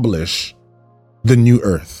reestablish the new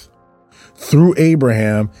earth. Through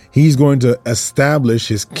Abraham, he's going to establish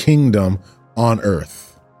his kingdom on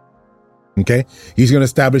earth. Okay? He's going to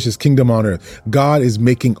establish his kingdom on earth. God is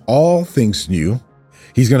making all things new.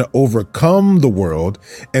 He's going to overcome the world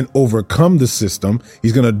and overcome the system.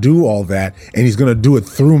 He's going to do all that, and he's going to do it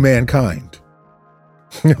through mankind.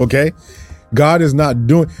 Okay? God is not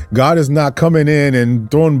coming in and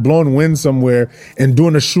blowing wind somewhere and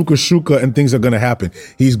doing a shuka and things are going to happen.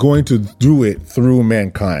 He's going to do it through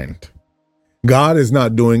mankind. God is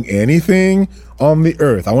not doing anything on the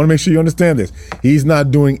earth. I want to make sure you understand this. He's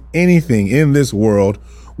not doing anything in this world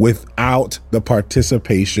without the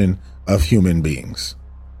participation of human beings.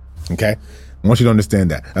 Okay? I want you to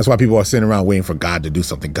understand that. That's why people are sitting around waiting for God to do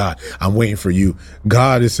something. God, I'm waiting for you.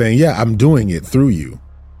 God is saying, yeah, I'm doing it through you.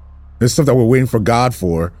 There's stuff that we're waiting for God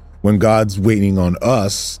for when God's waiting on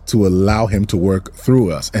us to allow him to work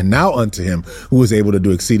through us. And now unto him who is able to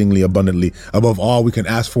do exceedingly abundantly above all we can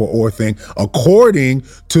ask for or think, according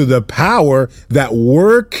to the power that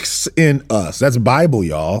works in us. That's Bible,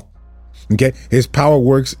 y'all. Okay? His power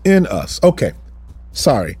works in us. Okay.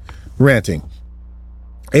 Sorry. Ranting.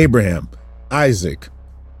 Abraham, Isaac,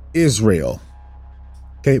 Israel,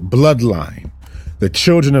 okay, bloodline, the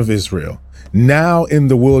children of Israel. Now in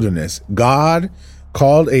the wilderness, God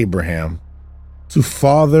called Abraham to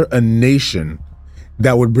father a nation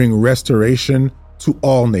that would bring restoration to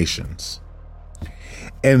all nations.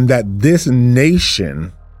 And that this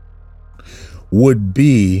nation would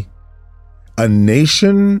be a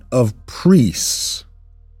nation of priests.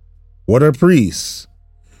 What are priests?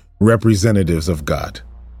 Representatives of God.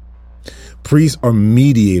 Priests are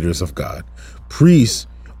mediators of God. Priests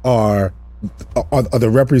are the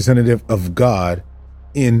representative of God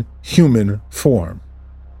in human form.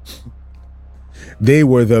 They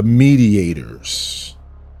were the mediators.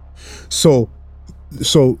 So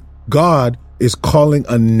God is calling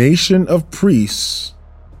a nation of priests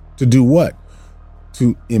to do what?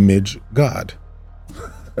 To image God.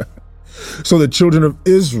 So the children of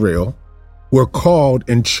Israel were called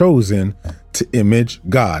and chosen to image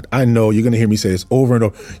God. I know you're going to hear me say this over and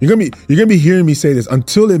over. You're going to be hearing me say this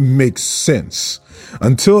until it makes sense.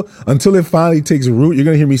 Until it finally takes root. You're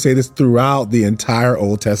going to hear me say this throughout the entire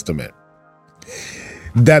Old Testament.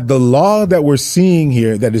 That the law that we're seeing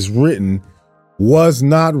here that is written was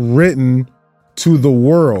not written to the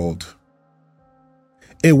world.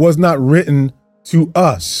 It was not written to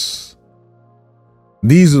us.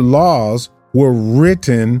 These laws were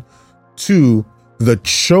written to the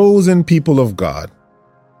chosen people of God,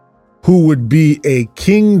 who would be a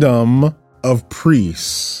kingdom of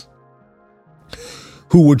priests,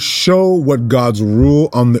 who would show what God's rule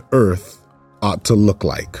on the earth ought to look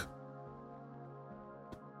like.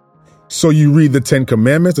 So you read the Ten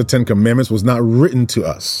Commandments. The Ten Commandments was not written to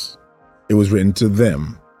us. It was written to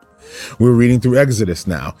them. We're reading through Exodus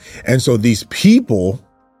now. And so these people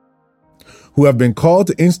who have been called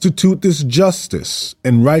to institute this justice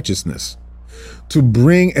and righteousness, to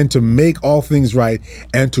bring and to make all things right,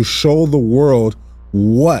 and to show the world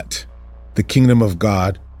what the kingdom of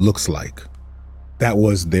God looks like. That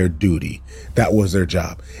was their duty. That was their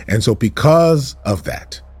job. And so because of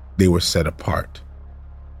that, they were set apart.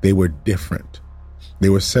 They were different. They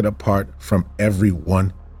were set apart from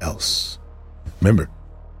everyone else. Remember,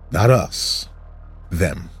 not us,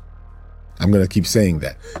 them. I'm going to keep saying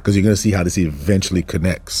that because you're going to see how this eventually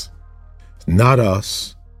connects. Not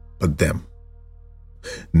us, but them.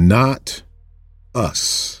 Not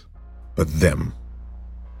us, but them.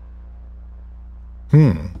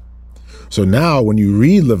 So now when you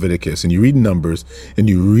read Leviticus and you read Numbers and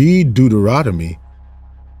you read Deuteronomy,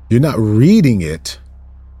 you're not reading it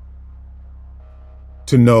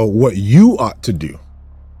to know what you ought to do.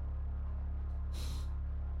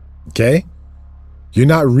 Okay? You're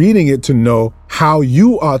not reading it to know how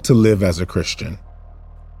you ought to live as a Christian.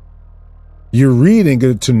 You're reading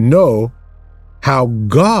it to know how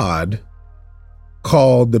God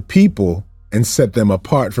called the people and set them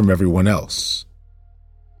apart from everyone else.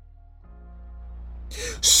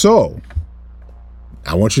 So,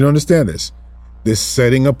 I want you to understand this. This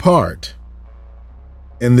setting apart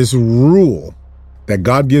and this rule that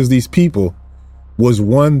God gives these people was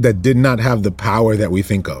one that did not have the power that we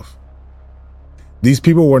think of. These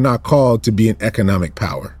people were not called to be an economic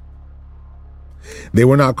power. They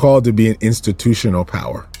were not called to be an institutional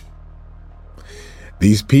power.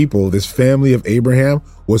 These people, this family of Abraham,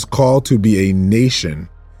 was called to be a nation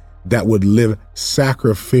that would live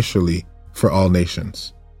sacrificially for all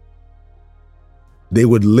nations. They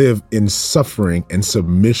would live in suffering and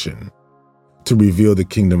submission to reveal the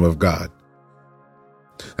kingdom of God.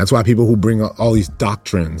 That's why people who bring all these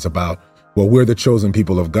doctrines about, well, we're the chosen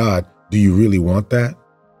people of God. Do you really want that?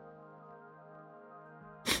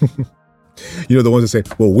 You know, the ones that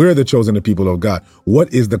say, well, we're the chosen people of God.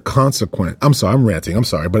 What is the consequence? I'm sorry, I'm ranting. I'm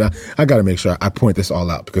sorry, but I got to make sure I point this all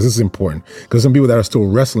out because this is important. Because some people that are still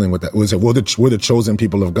wrestling with that will say, well, we're the chosen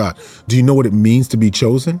people of God. Do you know what it means to be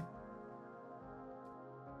chosen?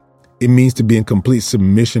 It means to be in complete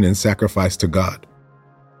submission and sacrifice to God.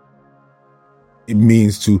 It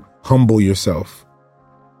means to humble yourself.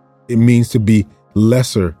 It means to be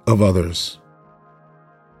lesser of others.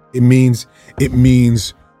 It means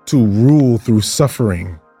to rule through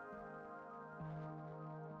suffering.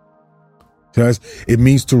 Guys, it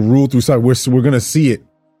means to rule through suffering. We're going to see it.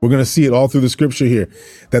 We're going to see it all through the scripture here,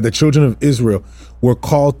 that the children of Israel were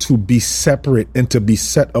called to be separate and to be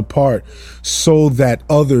set apart so that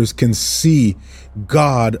others can see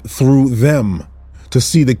God through them, to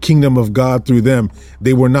see the kingdom of God through them.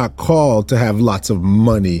 They were not called to have lots of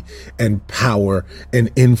money and power and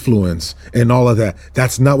influence and all of that.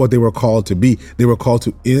 That's not what they were called to be. They were called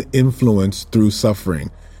to influence through suffering.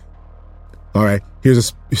 All right,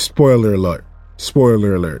 here's a spoiler alert.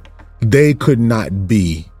 Spoiler alert. They could not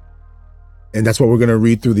be. And that's what we're going to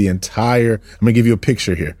read through the entire. I'm going to give you a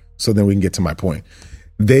picture here so then we can get to my point.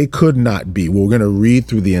 They could not be. We're going to read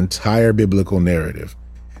through the entire biblical narrative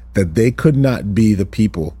that they could not be the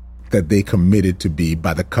people that they committed to be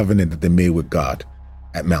by the covenant that they made with God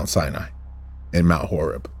at Mount Sinai and Mount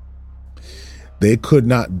Horeb. They could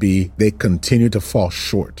not be. They continued to fall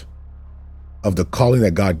short of the calling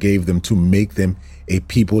that God gave them to make them a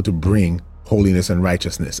people to bring holiness and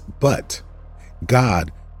righteousness. But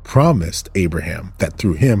God promised Abraham that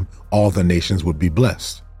through him, all the nations would be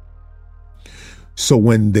blessed. So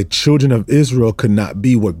when the children of Israel could not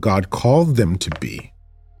be what God called them to be,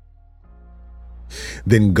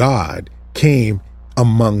 then God came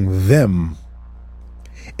among them,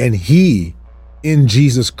 and he, in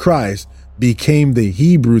Jesus Christ, became the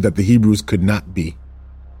Hebrew that the Hebrews could not be.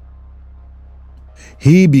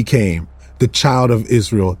 He became the child of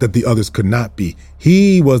Israel that the others could not be.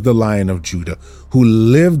 He was the Lion of Judah who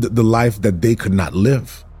lived the life that they could not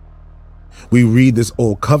live. We read this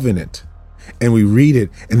old covenant and we read it,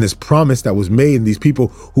 and this promise that was made, and these people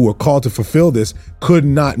who were called to fulfill this could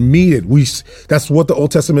not meet it. That's what the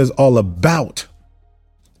Old Testament is all about.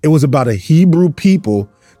 It was about a Hebrew people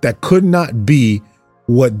that could not be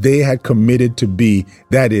what they had committed to be,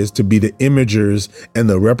 that is, to be the imagers and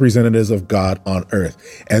the representatives of God on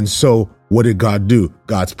earth. And so what did God do?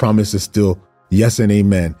 God's promise is still yes and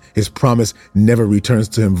amen. His promise never returns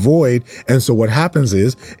to him void. And so what happens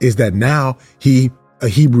is that now a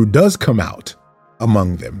Hebrew does come out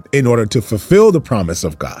among them in order to fulfill the promise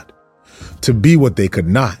of God, to be what they could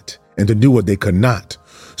not and to do what they could not.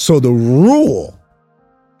 So the rule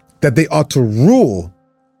that they ought to rule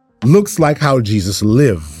looks like how Jesus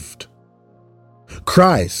lived.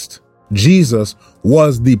 Christ, Jesus,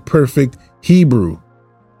 was the perfect Hebrew.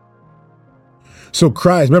 So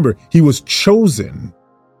Christ, remember, he was chosen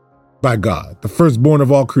by God, the firstborn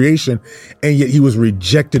of all creation, and yet he was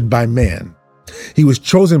rejected by man. He was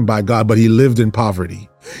chosen by God, but he lived in poverty.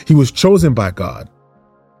 He was chosen by God,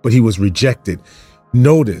 but he was rejected.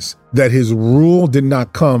 Notice that his rule did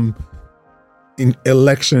not come in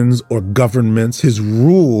elections or governments. His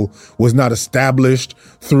rule was not established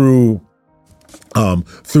through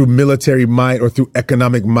military might or through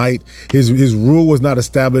economic might. His rule was not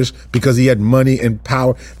established because he had money and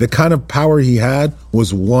power. The kind of power he had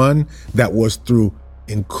was one that was through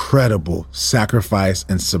incredible sacrifice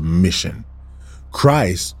and submission.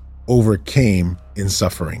 Christ overcame in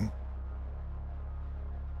suffering.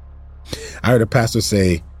 I heard a pastor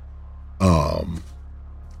say, what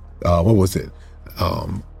was it?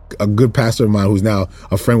 a good pastor of mine who's now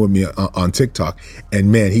a friend with me on TikTok.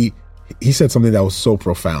 And man, he said something that was so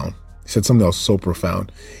profound. He said something that was so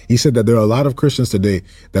profound. He said that there are a lot of Christians today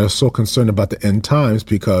that are so concerned about the end times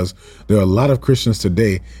because there are a lot of Christians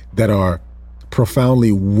today that are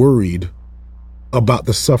profoundly worried about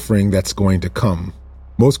the suffering that's going to come.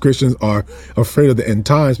 Most Christians are afraid of the end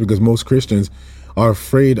times because most Christians are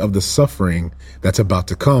afraid of the suffering that's about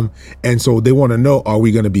to come. And so they want to know, are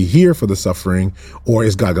we going to be here for the suffering, or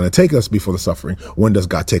is God going to take us before the suffering? When does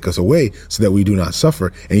God take us away so that we do not suffer?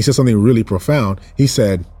 And he said something really profound. He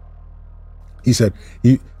said,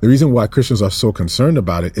 the reason why Christians are so concerned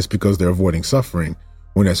about it is because they're avoiding suffering,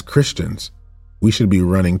 when as Christians, we should be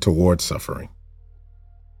running towards suffering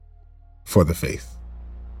for the faith.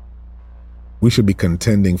 We should be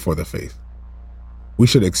contending for the faith. We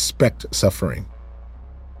should expect suffering.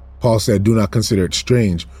 Paul said, do not consider it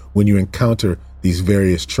strange when you encounter these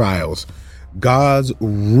various trials. God's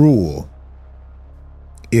rule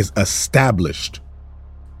is established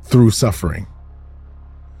through suffering.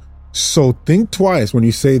 So think twice when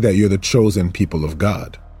you say that you're the chosen people of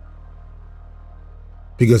God.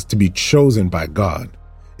 Because to be chosen by God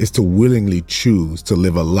is to willingly choose to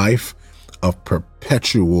live a life of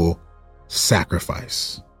perpetual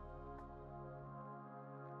sacrifice.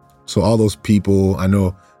 So all those people, I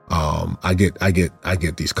know, I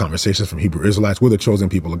get these conversations from Hebrew Israelites. We're the chosen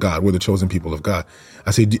people of God. We're the chosen people of God.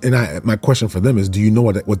 I say, my question for them is, do you know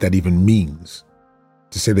what that even means?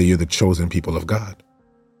 To say that you're the chosen people of God.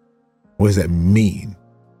 What does that mean?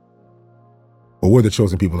 Well, we're the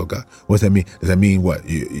chosen people of God. What does that mean? Does that mean what?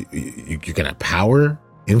 You can have power,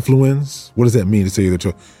 influence? What does that mean to say you're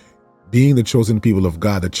being the chosen people of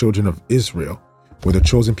God, the children of Israel, were the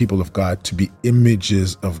chosen people of God to be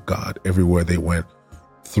images of God everywhere they went,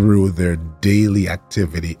 through their daily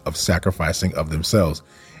activity of sacrificing of themselves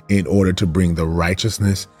in order to bring the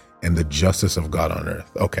righteousness and the justice of God on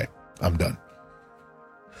earth. Okay, I'm done.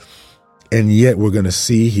 And yet we're going to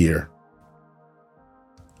see here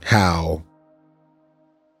how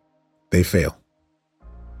they fail.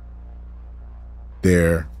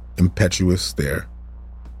 They're impetuous, they're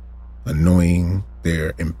annoying,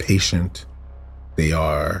 they're impatient, they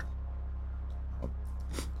are...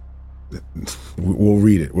 We'll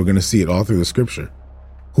read it. We're going to see it all through the scripture,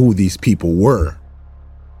 who these people were.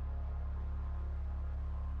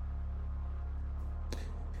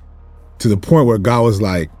 To the point where God was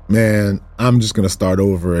like, man, I'm just going to start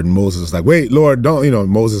over. And Moses was like, wait, Lord, don't,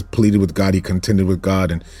 Moses pleaded with God. He contended with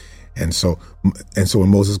God. And so when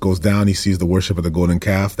Moses goes down, he sees the worship of the golden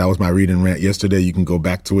calf. That was my reading rant yesterday. You can go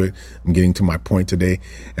back to it. I'm getting to my point today.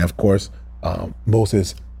 And of course,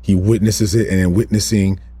 Moses, he witnesses it, and in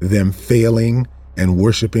witnessing them failing and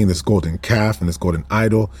worshiping this golden calf and this golden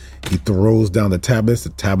idol, he throws down the tablets. The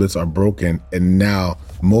tablets are broken. And now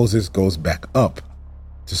Moses goes back up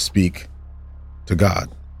to speak to God.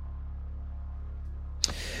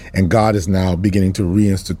 And God is now beginning to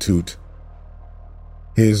reinstitute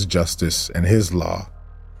his justice and his law.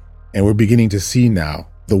 And we're beginning to see now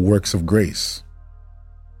the works of grace.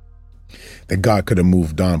 That God could have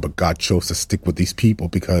moved on, but God chose to stick with these people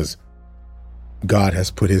because God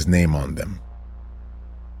has put his name on them.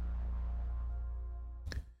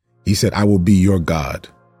 He said, I will be your God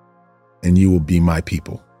and you will be my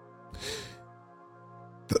people.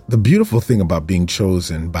 The beautiful thing about being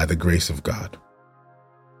chosen by the grace of God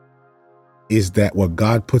is that what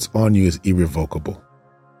God puts on you is irrevocable.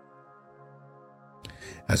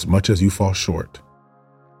 As much as you fall short,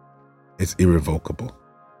 it's irrevocable.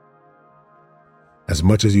 As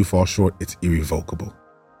much as you fall short, it's irrevocable.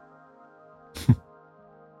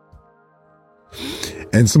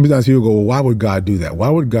 And sometimes people go, well, why would God do that? Why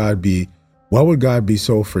would God be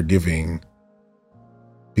so forgiving?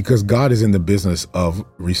 Because God is in the business of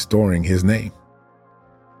restoring his name.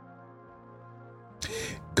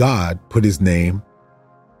 God put his name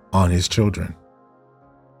on his children.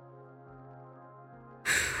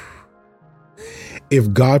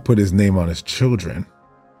 If God put his name on his children,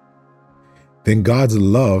 then God's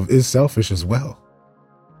love is selfish as well.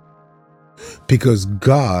 Because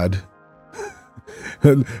God,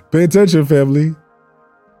 pay attention, family,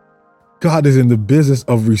 God is in the business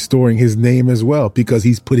of restoring his name as well, because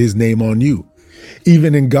he's put his name on you.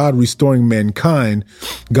 Even in God restoring mankind,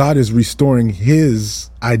 God is restoring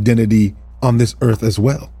his identity on this earth as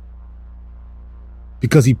well,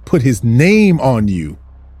 because he put his name on you.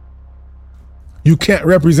 You can't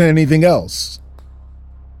represent anything else.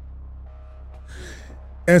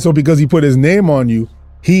 And so because he put his name on you,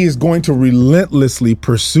 He is going to relentlessly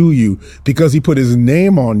pursue you because he put his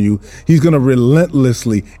name on you. He's going to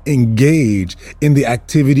relentlessly engage in the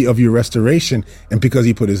activity of your restoration. And because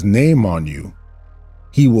he put his name on you,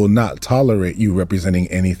 he will not tolerate you representing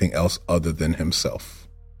anything else other than himself.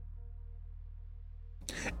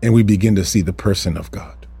 And we begin to see the person of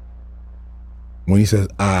God. When he says,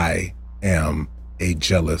 I am a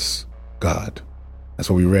jealous God. That's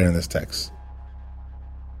what we read in this text.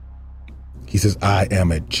 He says, I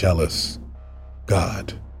am a jealous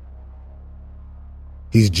God.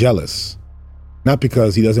 He's jealous, not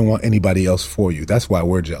because he doesn't want anybody else for you. That's why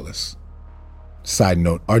we're jealous. Side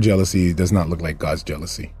note, our jealousy does not look like God's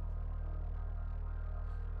jealousy.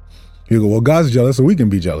 You go, well, God's jealous, so we can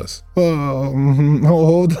be jealous.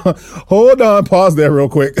 Hold on, pause there real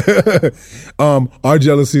quick. Our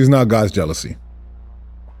jealousy is not God's jealousy.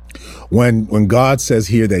 When God says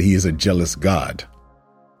here that he is a jealous God,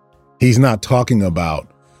 he's not talking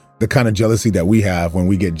about the kind of jealousy that we have when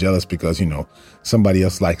we get jealous because, somebody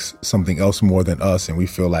else likes something else more than us and we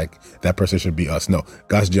feel like that person should be us. No,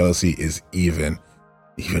 God's jealousy is even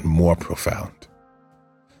more profound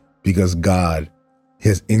because God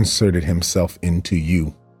has inserted himself into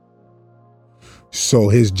you. So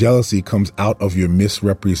his jealousy comes out of your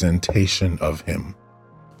misrepresentation of him.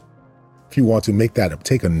 If you want to make that up,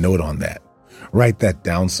 take a note on that. Write that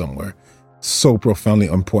down somewhere. So profoundly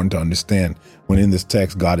important to understand when in this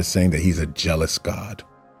text, God is saying that he's a jealous God.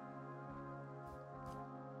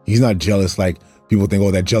 He's not jealous like people think, oh,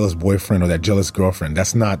 that jealous boyfriend or that jealous girlfriend.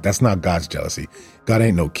 That's not God's jealousy. God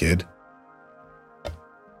ain't no kid.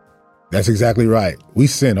 That's exactly right. We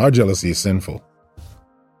sin. Our jealousy is sinful.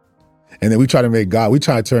 And then we try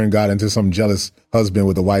to turn God into some jealous husband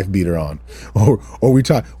with a wife beater on. Or we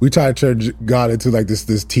try to turn God into like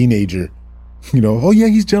this teenager. Oh yeah,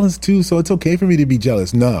 he's jealous too, so it's okay for me to be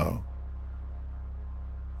jealous. No.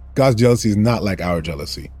 God's jealousy is not like our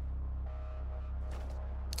jealousy.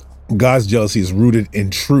 God's jealousy is rooted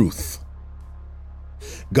in truth.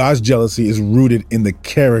 God's jealousy is rooted in the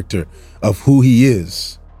character of who he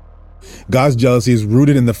is. God's jealousy is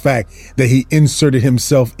rooted in the fact that he inserted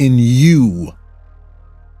himself in you.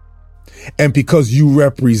 And because you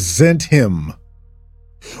represent him,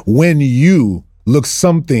 when you look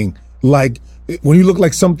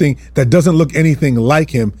like something that doesn't look anything like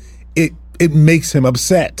him, it makes him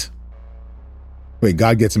upset. Wait,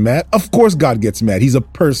 God gets mad? Of course God gets mad. He's a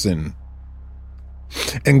person.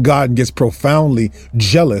 And God gets profoundly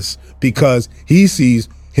jealous because he sees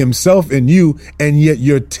himself in you, and yet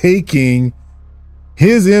you're taking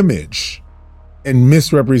his image and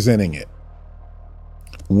misrepresenting it.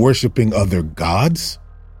 Worshiping other gods?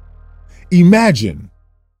 Imagine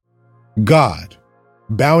God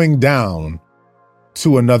bowing down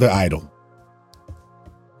to another idol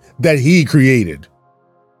that he created.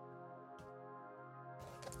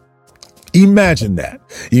 Imagine that.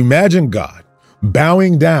 Imagine God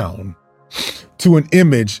bowing down to an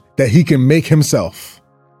image that he can make himself.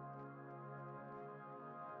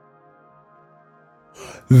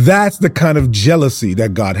 That's the kind of jealousy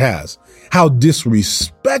that God has. How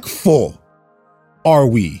disrespectful are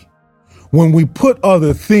we when we put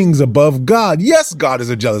other things above God? Yes, God is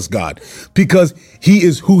a jealous God because he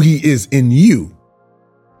is who he is in you.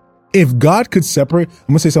 If God could separate, I'm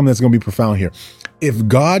going to say something that's going to be profound here. If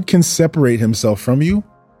God can separate himself from you,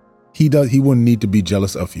 he wouldn't need to be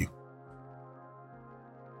jealous of you.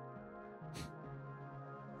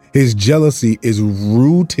 His jealousy is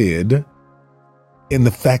rooted in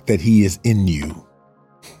the fact that he is in you,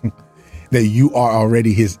 that you are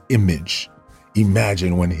already his image.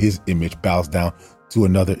 Imagine when his image bows down to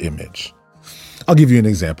another image. I'll give you an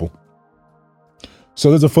example. So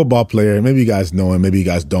there's a football player, maybe you guys know him, maybe you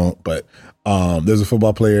guys don't, but there's a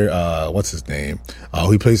football player, what's his name?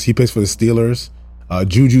 He plays for the Steelers,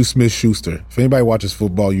 Juju Smith-Schuster. If anybody watches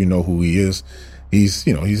football, you know who he is. He's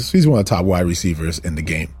one of the top wide receivers in the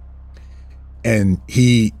game. And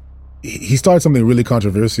he started something really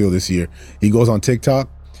controversial this year. He goes on TikTok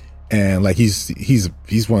and like he's a huge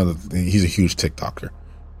TikToker,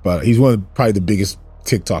 but he's probably the biggest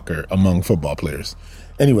TikToker among football players.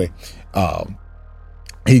 Anyway,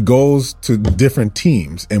 he goes to different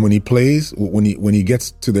teams, and when he plays, when he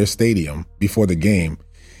gets to their stadium before the game,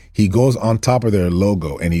 he goes on top of their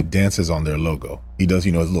logo and he dances on their logo. He does,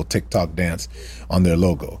 his little TikTok dance on their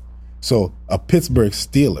logo. So a Pittsburgh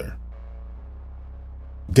Steeler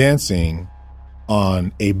dancing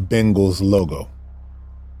on a Bengals logo.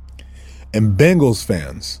 And Bengals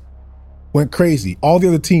fans went crazy. All the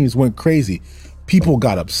other teams went crazy. People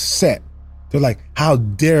got upset. They're like, how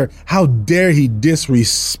dare he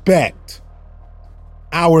disrespect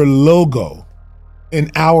our logo?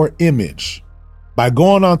 in our image by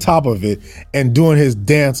going on top of it and doing his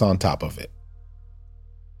dance on top of it.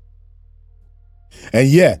 And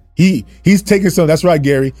yeah, he's taking some, that's right,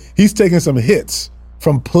 Gary, he's taking some hits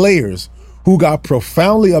from players who got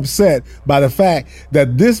profoundly upset by the fact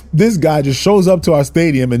that this guy just shows up to our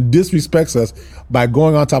stadium and disrespects us by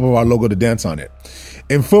going on top of our logo to dance on it.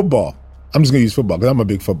 In football, I'm just going to use football because I'm a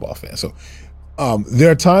big football fan. So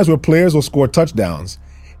there are times where players will score touchdowns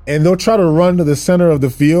and they'll try to run to the center of the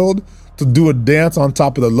field to do a dance on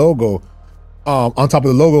top of the logo,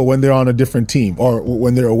 when they're on a different team or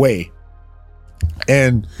when they're away.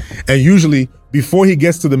 And usually before he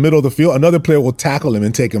gets to the middle of the field, another player will tackle him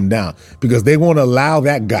and take him down because they won't allow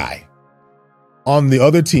that guy on the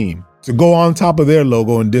other team to go on top of their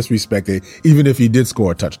logo and disrespect it, even if he did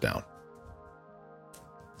score a touchdown.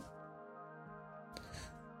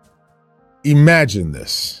 Imagine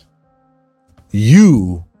this.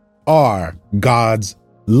 You are God's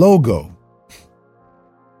logo.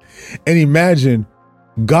 And imagine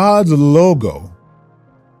God's logo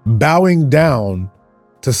bowing down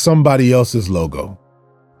to somebody else's logo.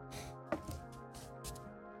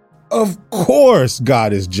 Of course,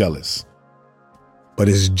 God is jealous, but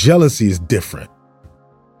his jealousy is different.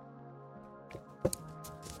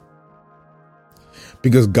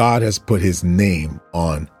 Because God has put his name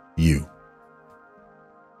on you.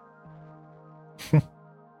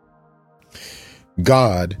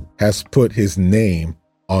 God has put his name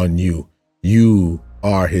on you. You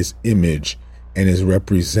are his image and his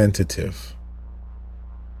representative.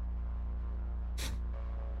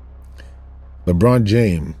 LeBron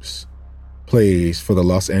James plays for the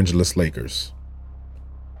Los Angeles Lakers.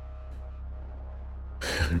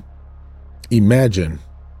 Imagine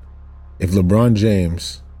if LeBron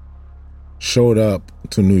James showed up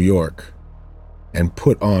to New York and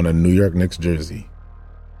put on a New York Knicks jersey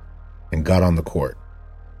and got on the court.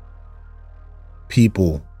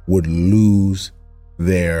 People would lose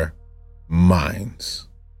their minds.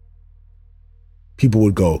 People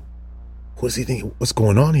would go, what is he thinking? What's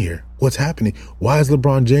going on here? What's happening? Why is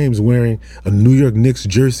LeBron James wearing a New York Knicks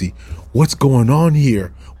jersey? What's going on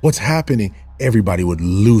here? What's happening? Everybody would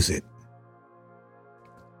lose it.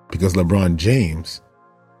 Because LeBron James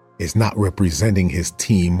is not representing his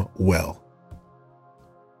team well.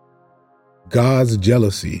 God's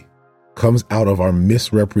jealousy comes out of our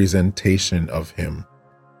misrepresentation of him.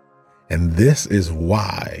 And this is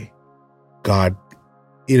why God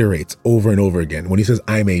iterates over and over again. When he says,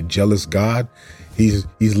 I'm a jealous God, he's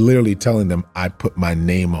literally telling them, I put my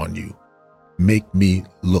name on you. Make me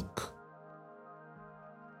look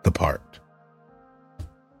the part.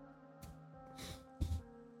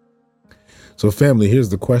 So family, here's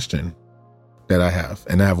the question that I have.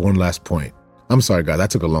 And I have one last point. I'm sorry, God, that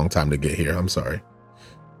took a long time to get here. I'm sorry.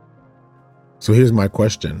 So here's my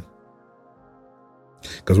question.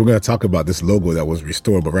 Because we're going to talk about this logo that was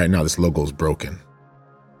restored, but right now this logo is broken.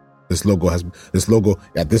 This logo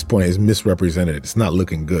at this point is misrepresented. It's not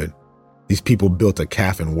looking good. These people built a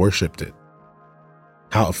calf and worshiped it.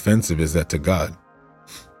 How offensive is that to God?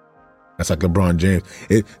 That's like LeBron James.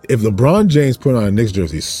 If LeBron James put on a Knicks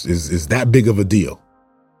jersey is that big of a deal,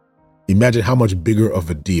 imagine how much bigger of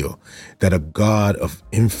a deal that a God of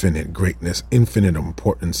infinite greatness, infinite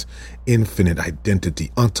importance, infinite identity,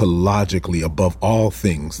 ontologically above all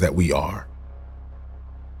things that we are,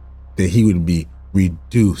 that he would be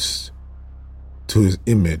reduced to his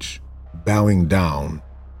image, bowing down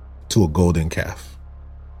to a golden calf.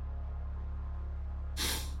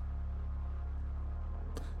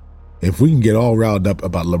 If we can get all riled up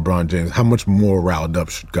about LeBron James, how much more riled up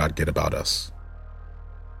should God get about us?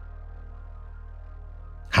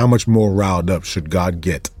 How much more riled up should God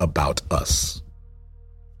get about us?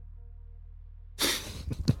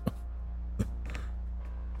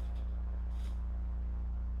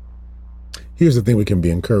 Here's the thing we can be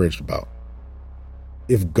encouraged about.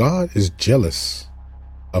 If God is jealous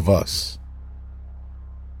of us,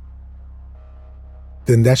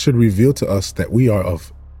 then that should reveal to us that we are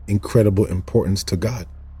of incredible importance to God.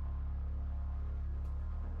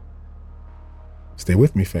 Stay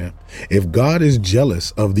with me, fam. If God is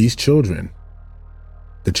jealous of these children,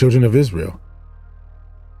 the children of Israel,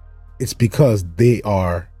 it's because they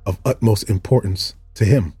are of utmost importance to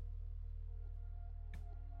him.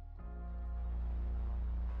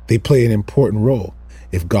 They play an important role.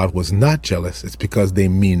 If God was not jealous, it's because they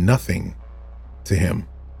mean nothing to him.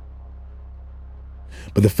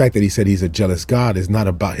 But the fact that he said he's a jealous God is not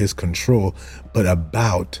about his control, but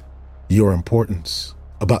about your importance,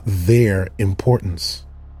 about their importance.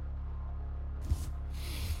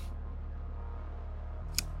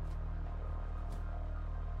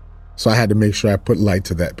 So I had to make sure I put light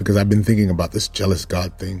to that, because I've been thinking about this jealous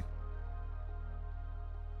God thing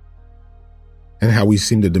and how we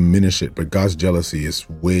seem to diminish it. But God's jealousy is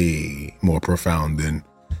way more profound than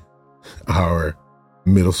our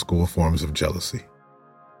middle school forms of jealousy,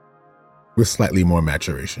 with slightly more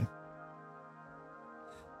maturation.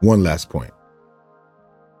 One last point,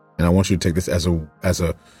 and I want you to take this as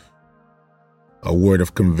a word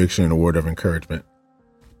of conviction and a word of encouragement.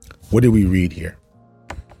 What did we read here?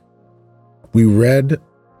 We read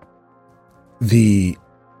the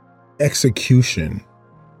execution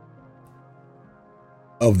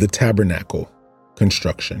of the tabernacle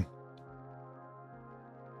construction.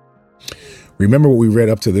 Remember what we read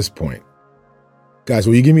up to this point. Guys,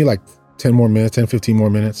 will you give me like 10 more minutes, 10, 15 more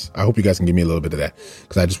minutes? I hope you guys can give me a little bit of that,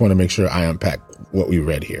 because I just want to make sure I unpack what we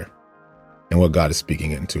read here and what God is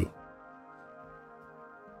speaking into.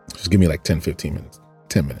 Just give me like 10, 15 minutes,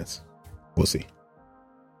 10 minutes. We'll see.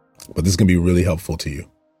 But this is going to be really helpful to you.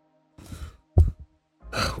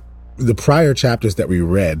 The prior chapters that we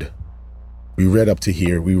read up to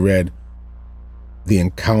here, we read the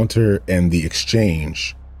encounter and the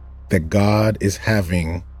exchange that God is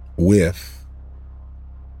having with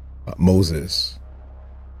Moses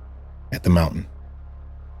at the mountain.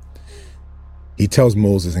 He tells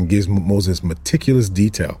Moses and gives Moses meticulous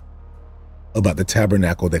detail about the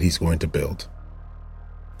tabernacle that he's going to build.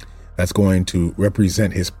 That's going to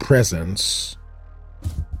represent his presence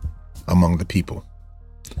among the people,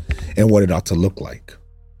 and what it ought to look like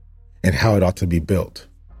and how it ought to be built.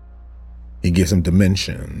 He gives them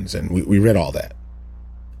dimensions, and we read all that.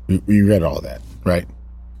 We read all that, right?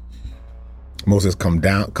 Moses comes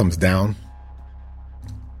down,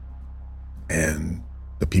 and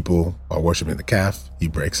the people are worshiping the calf. He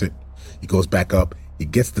breaks it. He goes back up. He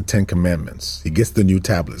gets the 10 commandments. He gets the new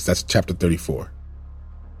tablets. That's chapter 34.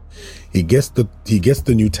 He gets the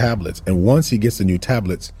new tablets, and once he gets the new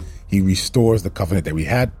tablets, he restores the covenant that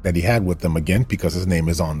he had with them again, because his name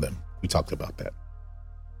is on them. We talked about that.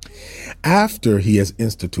 After he has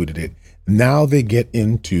instituted it, now they get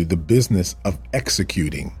into the business of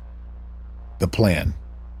executing the plan.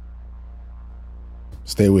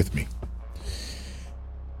 Stay with me.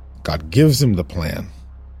 God gives him the plan.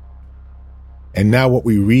 And now what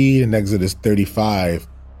we read in Exodus 35,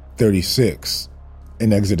 36,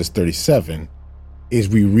 in Exodus 37, is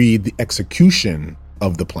we read the execution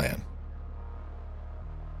of the plan.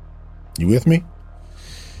 You with me?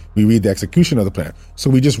 We read the execution of the plan. So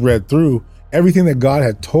we just read through everything that God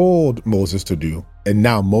had told Moses to do, and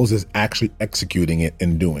now Moses actually executing it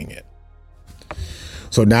and doing it.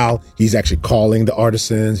 So now he's actually calling the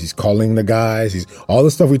artisans, he's calling the guys, he's all the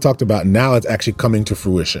stuff we talked about. Now it's actually coming to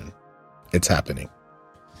fruition. It's happening.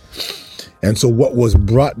 And so what was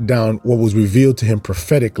brought down, what was revealed to him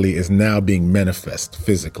prophetically, is now being manifest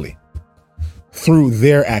physically through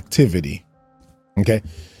their activity. Okay.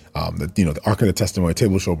 The Ark of the Testimony,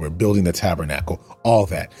 table showbread, building the tabernacle, all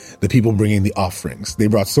that. The people bringing the offerings. They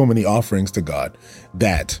brought so many offerings to God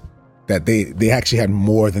that they actually had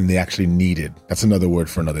more than they actually needed. That's another word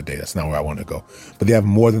for another day. That's not where I want to go. But they have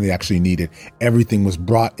more than they actually needed. Everything was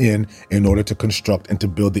brought in order to construct and to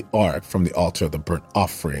build the ark, from the altar of the burnt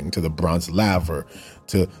offering to the bronze laver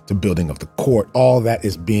to building of the court. All that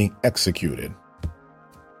is being executed.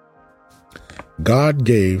 God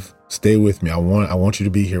gave, stay with me. I want you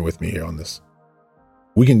to be here with me here on this.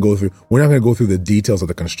 We're not going to go through the details of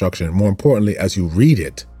the construction. More importantly, as you read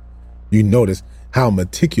it, you notice how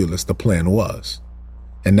meticulous the plan was.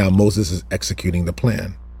 And now Moses is executing the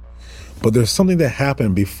plan. But there's something that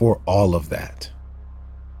happened before all of that,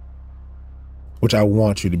 which I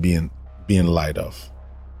want you to be in light of.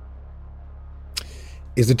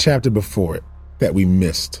 Is the chapter before it that we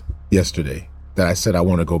missed yesterday that I said I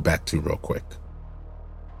want to go back to real quick,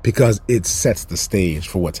 because it sets the stage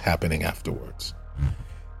for what's happening afterwards.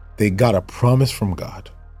 They got a promise from God.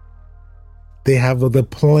 They have the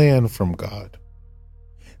plan from God.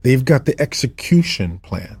 They've got the execution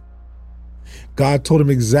plan. God told them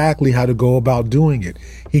exactly how to go about doing it.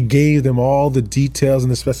 He gave them all the details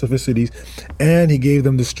and the specificities, and he gave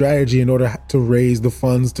them the strategy in order to raise the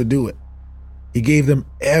funds to do it. He gave them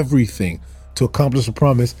everything to accomplish the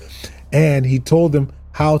promise, and he told them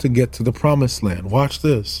how to get to the promised land. Watch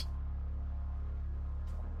this.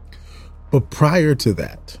 But prior to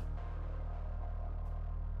that,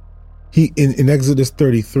 in Exodus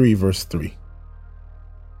 33, verse 3,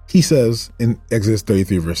 he says in Exodus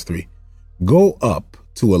 33, verse 3, go up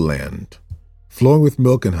to a land flowing with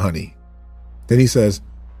milk and honey. Then he says,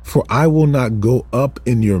 for I will not go up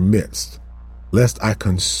in your midst, lest I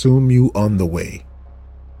consume you on the way,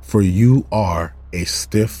 for you are a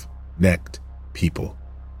stiff-necked people.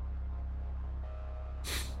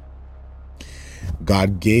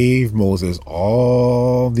 God gave Moses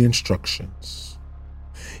all the instructions.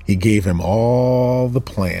 He gave him all the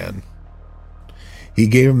plan. He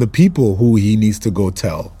gave him the people who he needs to go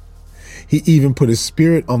tell. He even put his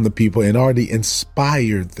spirit on the people and already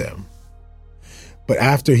inspired them. But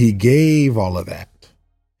after he gave all of that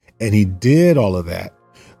and he did all of that,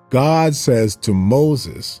 God says to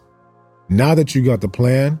Moses, now that you got the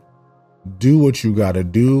plan, do what you got to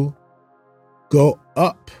do. Go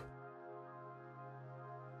up.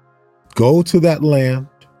 Go to that land.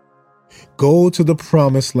 Go to the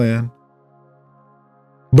promised land.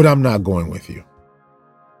 But I'm not going with you.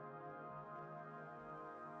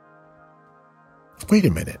 Wait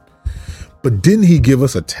a minute. But didn't he give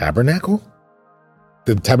us a tabernacle?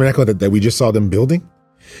 The tabernacle that we just saw them building?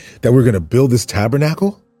 That we're going to build this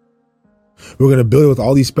tabernacle? We're going to build it with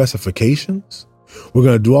all these specifications? We're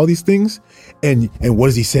going to do all these things? And what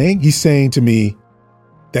is he saying? He's saying to me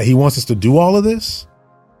that he wants us to do all of this,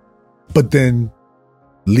 but then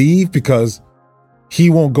leave because he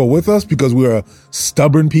won't go with us because we're a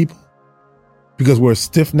stubborn people, because we're a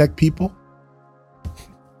stiff-necked people.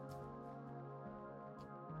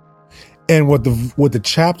 And what the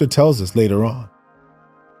chapter tells us later on,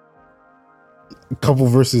 a couple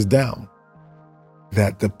verses down,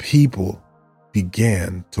 that the people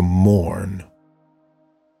began to mourn.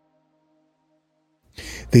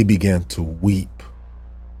 They began to weep.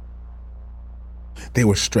 They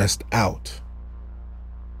were stressed out.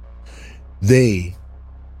 They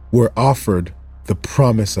were offered the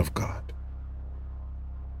promise of God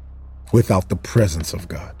without the presence of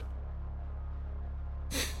God.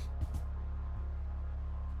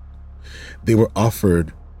 They were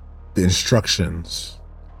offered the instructions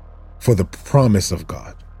for the promise of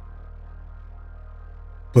God,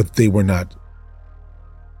 but they were not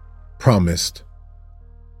promised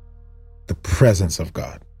the presence of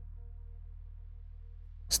God.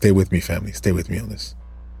 Stay with me, family. Stay with me on this.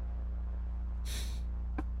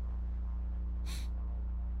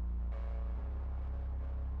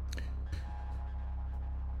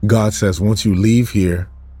 God says, once you leave here,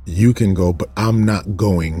 you can go, but I'm not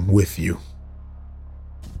going with you.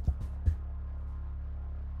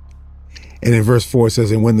 And in verse 4 it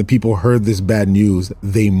says, and when the people heard this bad news,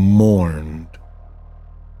 they mourned.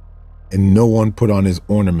 And no one put on his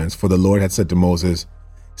ornaments, for the Lord had said to Moses,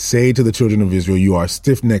 say to the children of Israel, you are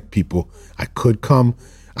stiff-necked people. I could come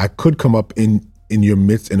up in your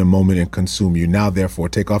midst in a moment and consume you. Now, therefore,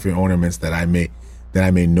 take off your ornaments that I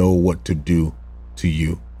may know what to do to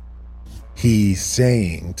you. He's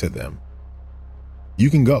saying to them, you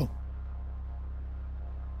can go,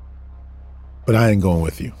 but I ain't going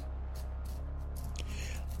with you.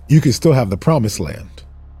 You can still have the promised land,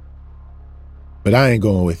 but I ain't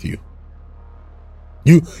going with you.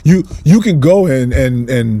 You can go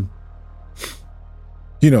and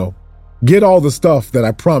get all the stuff that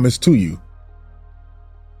I promised to you,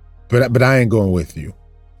 but I ain't going with you.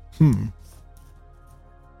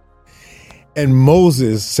 And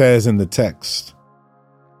Moses says in the text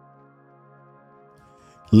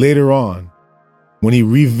later on, when he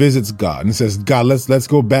revisits God and says, God, let's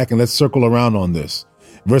go back and let's circle around on this.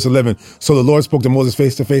 Verse 11, so the Lord spoke to Moses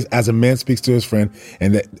face to face as a man speaks to his friend,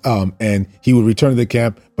 and he would return to the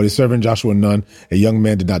camp, but his servant Joshua Nun, a young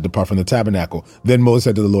man, did not depart from the tabernacle. Then Moses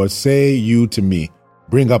said to the Lord, say you to me,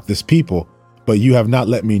 bring up this people, but you have not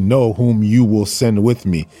let me know whom you will send with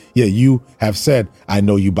me. Yet you have said, I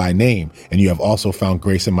know you by name, and you have also found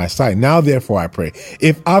grace in my sight. Now, therefore, I pray,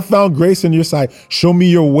 if I found grace in your sight, show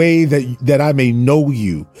me your way that I may know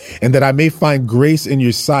you, and that I may find grace in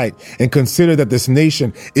your sight, and consider that this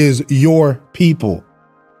nation is your people.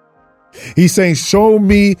 He's saying, show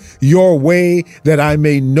me your way that I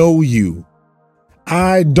may know you.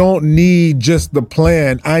 I don't need just the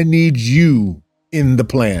plan. I need you in the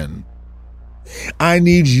plan. I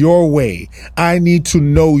need your way. I need to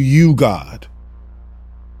know you, God.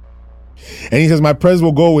 And he says, my presence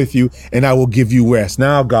will go with you and I will give you rest.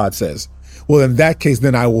 Now God says, well, in that case,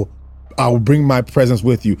 then I will bring my presence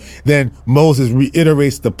with you. Then Moses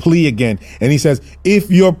reiterates the plea again. And he says, if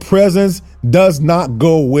your presence does not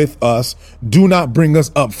go with us, do not bring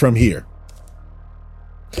us up from here.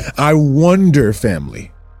 I wonder,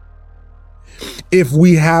 family, if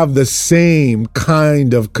we have the same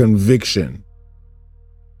kind of conviction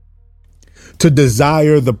to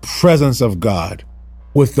desire the presence of God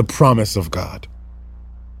with the promise of God.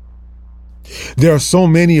 There are so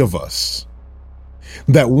many of us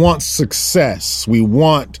that want success. We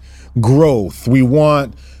want growth. We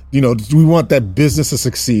want that business to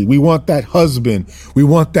succeed. We want that husband. We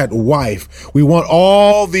want that wife. We want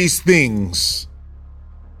all these things.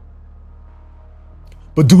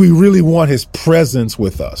 But do we really want his presence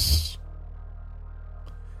with us?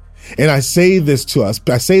 And I say this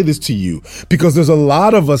to you, because there's a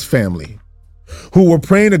lot of us, family, who were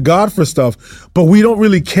praying to God for stuff, but we don't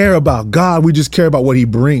really care about God. We just care about what he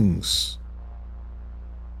brings.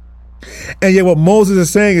 And yet what Moses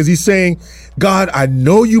is saying is he's saying, God, I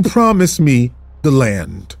know you promised me the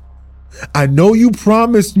land. I know you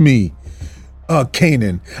promised me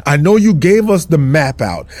Canaan. I know you gave us the map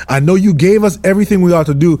out. I know you gave us everything we ought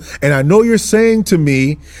to do. And I know you're saying to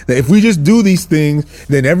me that if we just do these things,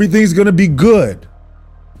 then everything's going to be good.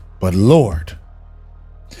 But Lord,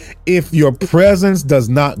 if your presence does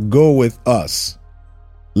not go with us,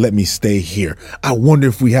 let me stay here. I wonder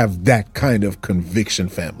if we have that kind of conviction,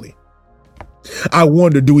 family. I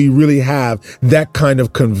wonder, do we really have that kind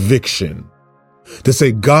of conviction to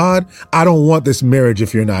say, God, I don't want this marriage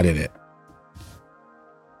if you're not in it.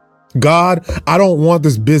 God, I don't want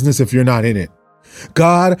this business if you're not in it.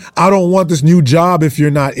 God, I don't want this new job if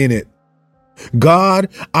you're not in it. God,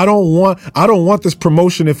 I don't want this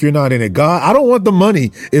promotion if you're not in it. God, I don't want the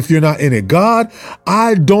money if you're not in it. God,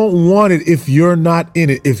 I don't want it if you're not in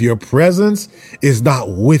it. If your presence is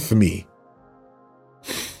not with me.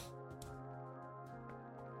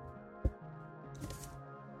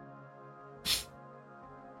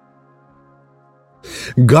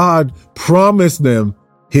 God promised them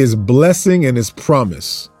his blessing and his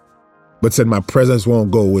promise, but said, my presence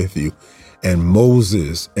won't go with you. And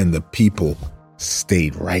Moses and the people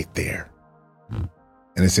stayed right there. And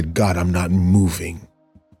they said, God, I'm not moving.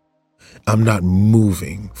 I'm not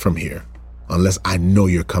moving from here unless I know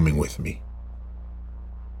you're coming with me.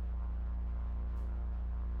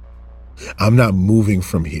 I'm not moving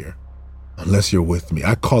from here unless you're with me.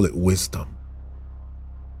 I call it wisdom.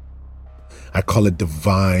 I call it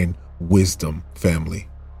divine wisdom, family.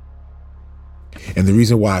 And the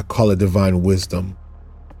reason why I call it divine wisdom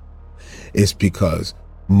is because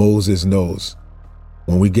Moses knows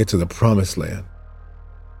when we get to the promised land,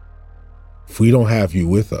 if we don't have you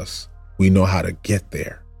with us, we know how to get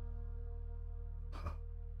there,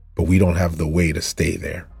 but we don't have the way to stay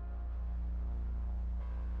there.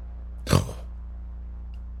 Oh.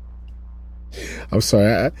 I'm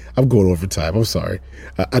sorry. I'm going over time. I'm sorry.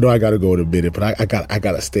 I know I got to go in a minute, but I got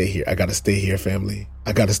to stay here. I got to stay here, family.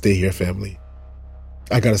 I got to stay here, family.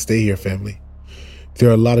 I got to stay here, family. There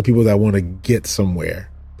are a lot of people that want to get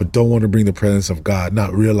somewhere, but don't want to bring the presence of God,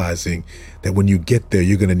 not realizing that when you get there,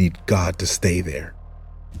 you're going to need God to stay there.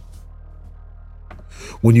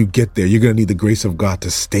 When you get there, you're going to need the grace of God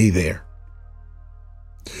to stay there.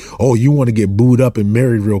 Oh, you want to get booed up and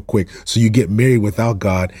married real quick. So you get married without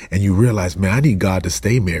God and you realize, man, I need God to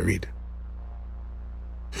stay married.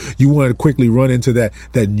 You want to quickly run into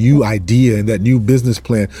that new idea and that new business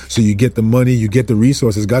plan. So you get the money, you get the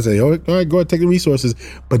resources. God says, all right, go ahead, take the resources.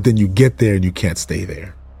 But then you get there and you can't stay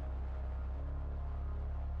there.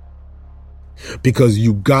 Because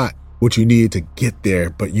you got what you needed to get there,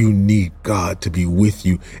 but you need God to be with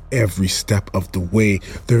you every step of the way.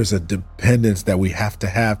 There's a dependence that we have to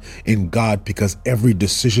have in God, because every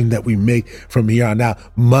decision that we make from here on out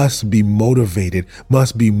must be motivated,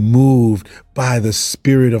 must be moved by the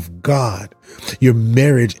Spirit of God. Your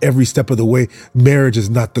marriage, every step of the way, marriage is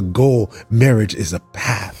not the goal. Marriage is a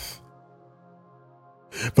path.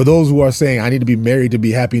 For those who are saying, I need to be married to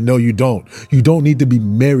be happy. No, you don't. You don't need to be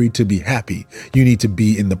married to be happy. You need to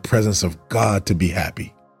be in the presence of God to be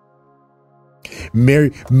happy.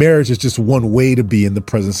 Marriage is just one way to be in the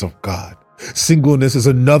presence of God. Singleness is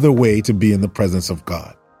another way to be in the presence of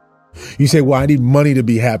God. You say, well, I need money to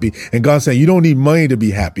be happy. And God's saying, you don't need money to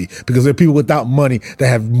be happy, because there are people without money that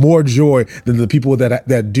have more joy than the people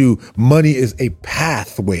that do. Money is a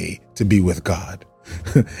pathway to be with God.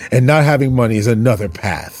 And not having money is another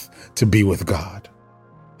path to be with God.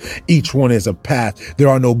 Each one is a path. There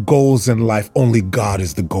are no goals in life. Only God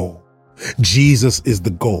is the goal. Jesus is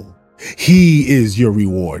the goal. He is your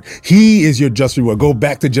reward. He is your just reward. Go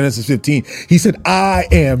back to Genesis 15. He said, I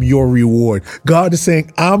am your reward. God is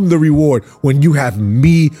saying, I'm the reward. When you have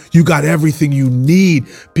me, you got everything you need,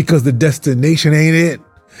 because the destination ain't it.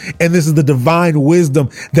 And this is the divine wisdom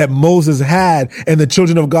that Moses had and the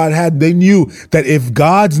children of God had. They knew that if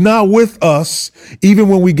God's not with us, even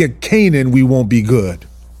when we get Canaan, we won't be good.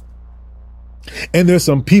 And there's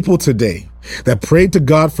some people today that prayed to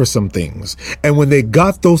God for some things. And when they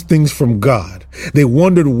got those things from God, they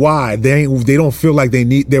wondered why they don't feel like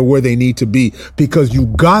they're where they need to be, because you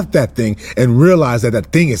got that thing and realized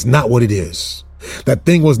that thing is not what it is. That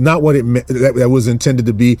thing was not what it meant, that was intended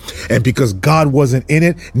to be. And because God wasn't in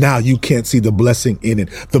it, now you can't see the blessing in it.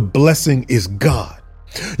 The blessing is God.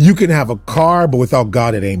 You can have a car, but without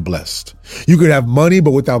God, it ain't blessed. You can have money,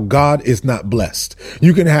 but without God, it's not blessed.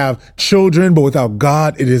 You can have children, but without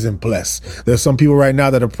God, it isn't blessed. There's some people right now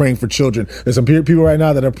that are praying for children. There's some people right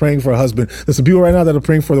now that are praying for a husband. There's some people right now that are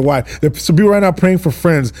praying for the wife. There's some people right now praying for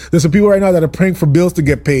friends. There's some people right now that are praying for bills to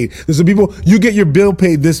get paid. There's some people, you get your bill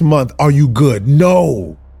paid this month. Are you good?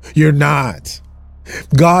 No, you're not.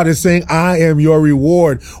 God is saying, I am your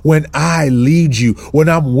reward when I lead you, when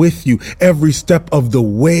I'm with you every step of the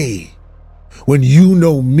way. When you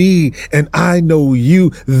know me and I know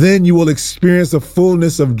you, then you will experience the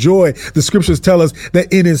fullness of joy. The scriptures tell us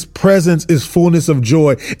that in his presence is fullness of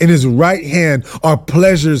joy. In his right hand are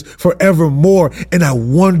pleasures forevermore. And I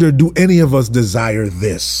wonder, do any of us desire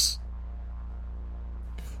this?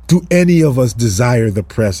 Do any of us desire the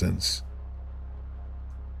presence?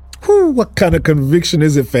 Whew, what kind of conviction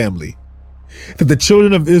is it, family? That the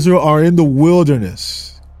children of Israel are in the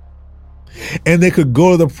wilderness and they could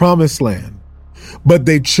go to the promised land, but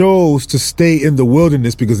they chose to stay in the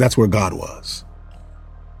wilderness because that's where God was.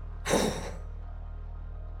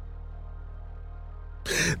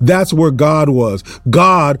 That's where God was.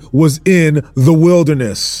 God was in the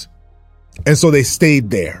wilderness. And so they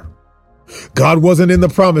stayed there. God wasn't in the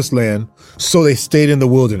promised land, so they stayed in the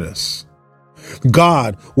wilderness.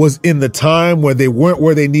 God was in the time where they weren't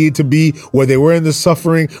where they needed to be, where they were in the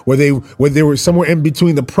suffering, where they were somewhere in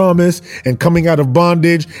between the promise and coming out of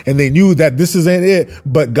bondage. And they knew that this isn't it,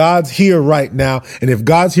 but God's here right now. And if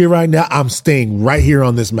God's here right now, I'm staying right here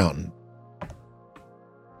on this mountain.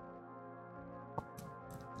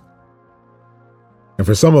 And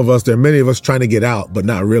for some of us, there are many of us trying to get out, but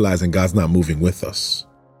not realizing God's not moving with us.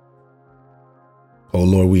 Oh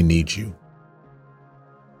Lord, we need you.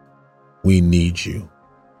 We need you.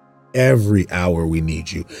 Every hour we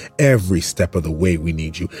need you. Every step of the way we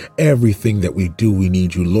need you. Everything that we do, we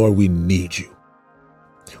need you. Lord, we need you.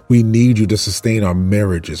 We need you to sustain our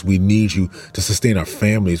marriages. We need you to sustain our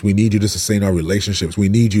families. We need you to sustain our relationships. We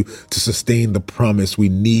need you to sustain the promise. We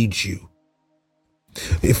need you.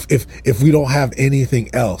 If we don't have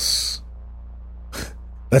anything else,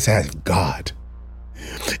 let's have God.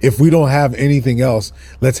 If we don't have anything else,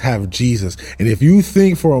 let's have Jesus. And if you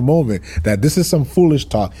think for a moment that this is some foolish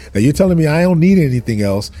talk, that you're telling me I don't need anything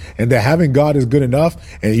else and that having God is good enough,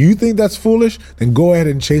 and you think that's foolish, then go ahead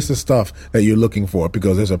and chase the stuff that you're looking for,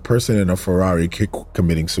 because there's a person in a Ferrari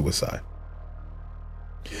committing suicide.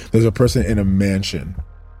 There's a person in a mansion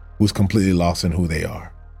who's completely lost in who they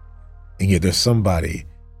are. And yet there's somebody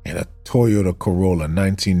in a Toyota Corolla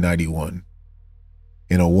 1991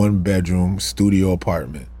 in a one-bedroom studio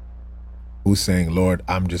apartment who's saying, Lord,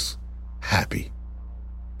 I'm just happy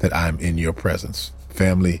that I'm in your presence.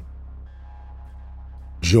 Family,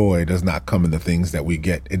 joy does not come in the things that we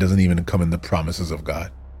get. It doesn't even come in the promises of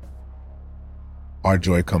God. Our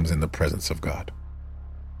joy comes in the presence of God.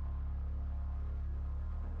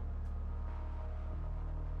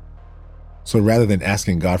 So rather than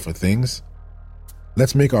asking God for things,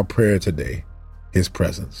 let's make our prayer today his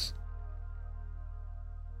presence.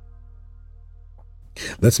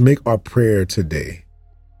 Let's make our prayer today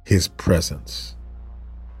his presence.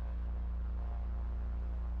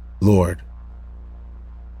 Lord,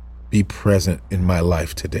 be present in my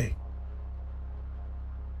life today.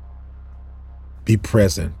 Be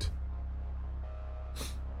present.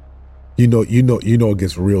 You know it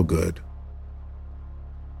gets real good.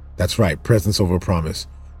 That's right, presence over promise.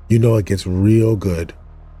 You know it gets real good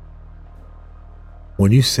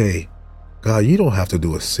when you say, God, you don't have to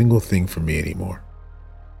do a single thing for me anymore,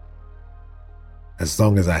 as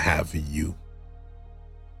long as I have you.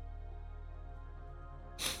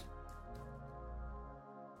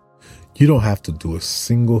 You don't have to do a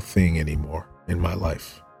single thing anymore in my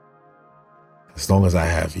life, as long as I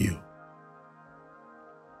have you.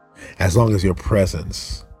 As long as your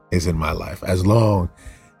presence is in my life, as long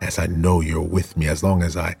as I know you're with me, as long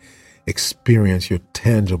as I experience your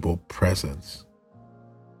tangible presence.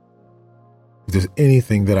 If there's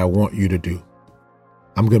anything that I want you to do,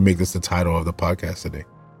 I'm going to make this the title of the podcast today.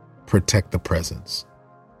 Protect the presence.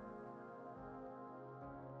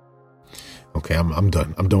 Okay, I'm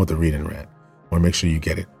done. I'm done with the reading rant. I want to make sure you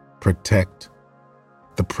get it. Protect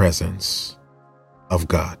the presence of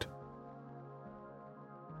God.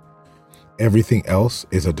 Everything else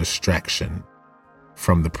is a distraction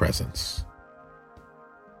from the presence.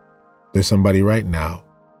 There's somebody right now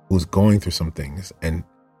who's going through some things, and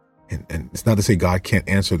it's not to say God can't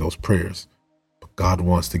answer those prayers, but God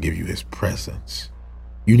wants to give you his presence.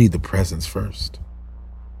 You need the presence first.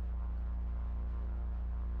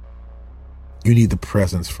 You need the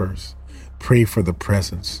presence first. Pray for the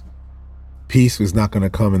presence. Peace is not going to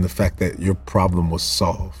come in the fact that your problem was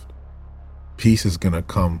solved. Peace is going to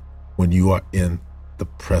come when you are in the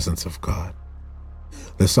presence of God.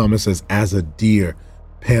 The psalmist says, as a deer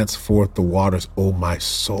pants forth the waters, O my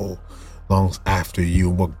soul longs after you.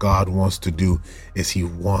 And what God wants to do is he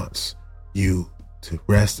wants you to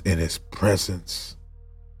rest in his presence.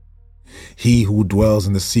 He who dwells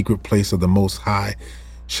in the secret place of the Most High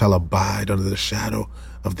shall abide under the shadow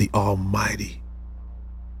of the Almighty.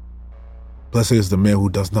 Blessed is the man who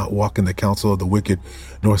does not walk in the counsel of the wicked,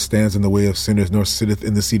 nor stands in the way of sinners, nor sitteth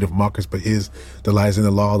in the seat of mockers, but his delights in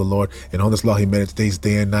the law of the Lord. And on this law he meditates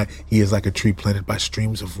day and night. He is like a tree planted by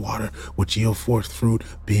streams of water, which yield forth fruit,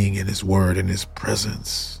 being in his word, in his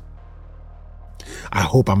presence. I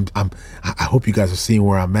hope you guys are seeing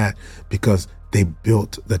where I'm at, because they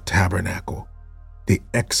built the tabernacle. They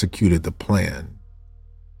executed the plan,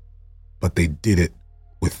 but they did it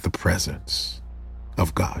with the presence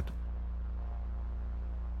of God.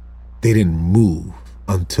 They didn't move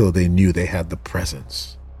until they knew they had the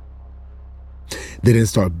presence. They didn't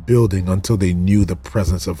start building until they knew the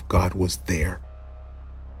presence of God was there.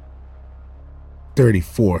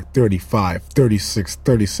 34, 35, 36,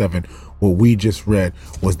 37, what we just read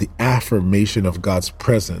was the affirmation of God's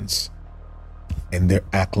presence and their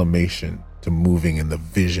acclamation to moving in the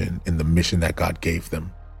vision, in the mission that God gave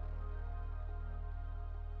them.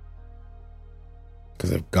 Because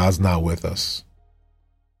if God's not with us,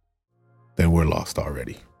 then we're lost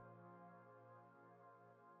already.